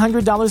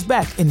 $1,500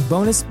 back in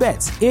bonus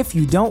bets if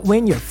you don't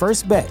win your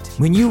first bet.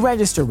 When you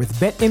register with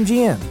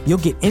BetMGM, you'll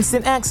get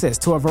instant access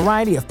to a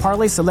variety of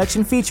parlay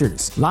selection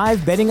features,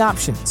 live betting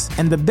options,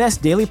 and the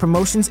best daily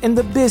promotions in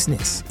the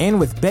business. And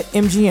with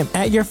BetMGM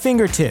at your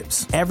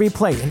fingertips, every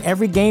play and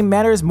every game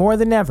matters more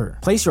than ever.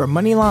 Place your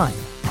money line,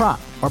 prop,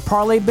 or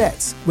parlay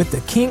bets with the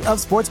king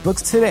of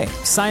sportsbooks today.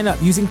 Sign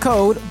up using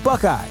code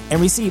Buckeye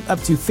and receive up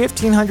to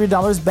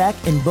 $1,500 back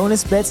in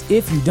bonus bets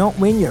if you don't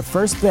win your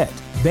first bet.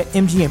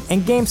 BetMGM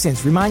and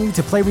GameSense remind you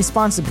to play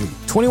responsibly.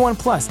 21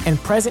 plus and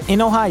present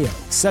in Ohio,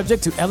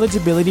 subject to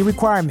eligibility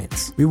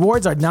requirements.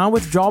 Rewards are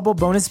non-withdrawable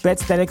bonus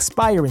bets that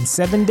expire in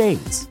 7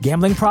 days.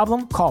 Gambling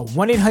problem? Call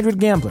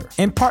 1-800-GAMBLER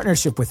in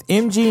partnership with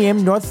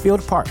MGM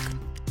Northfield Park.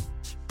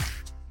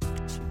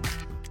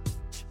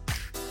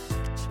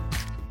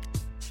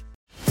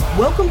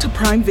 Welcome to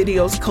Prime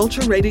Video's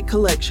culture-rated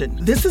collection.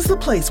 This is the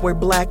place where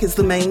Black is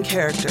the main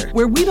character,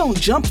 where we don't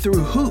jump through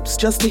hoops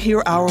just to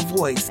hear our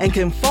voice, and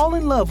can fall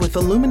in love with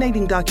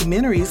illuminating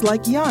documentaries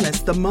like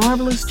Giannis, The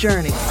Marvelous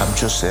Journey. I'm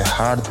just a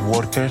hard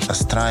worker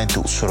that's trying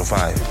to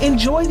survive.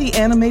 Enjoy the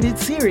animated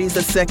series,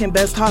 The Second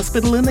Best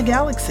Hospital in the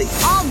Galaxy.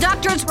 All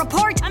doctors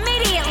report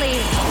immediately!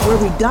 Where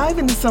we dive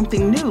into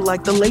something new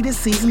like the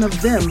latest season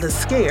of Them, The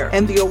Scare,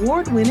 and the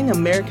award-winning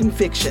American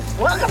Fiction.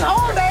 Welcome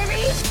home,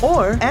 baby!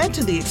 Or add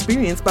to the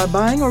experience by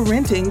buying or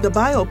renting the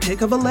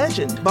biopic of a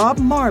legend, Bob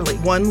Marley,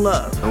 One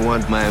Love. I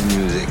want my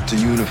music to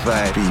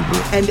unify people.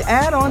 And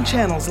add on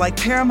channels like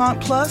Paramount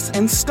Plus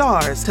and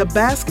Stars to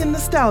bask in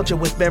nostalgia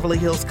with Beverly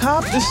Hills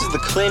Cop. This is the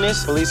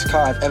cleanest police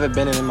car I've ever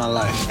been in my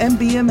life. And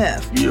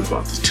BMF. You're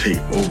about to take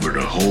over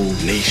the whole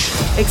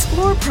nation.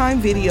 Explore Prime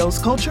Video's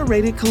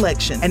culture-rated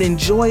collection and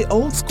enjoy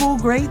old school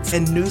greats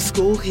and new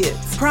school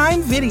hits.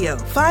 Prime Video.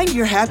 Find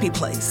your happy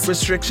place.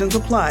 Restrictions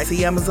apply.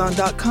 See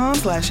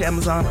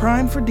Amazon.com/Amazon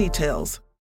Prime for details.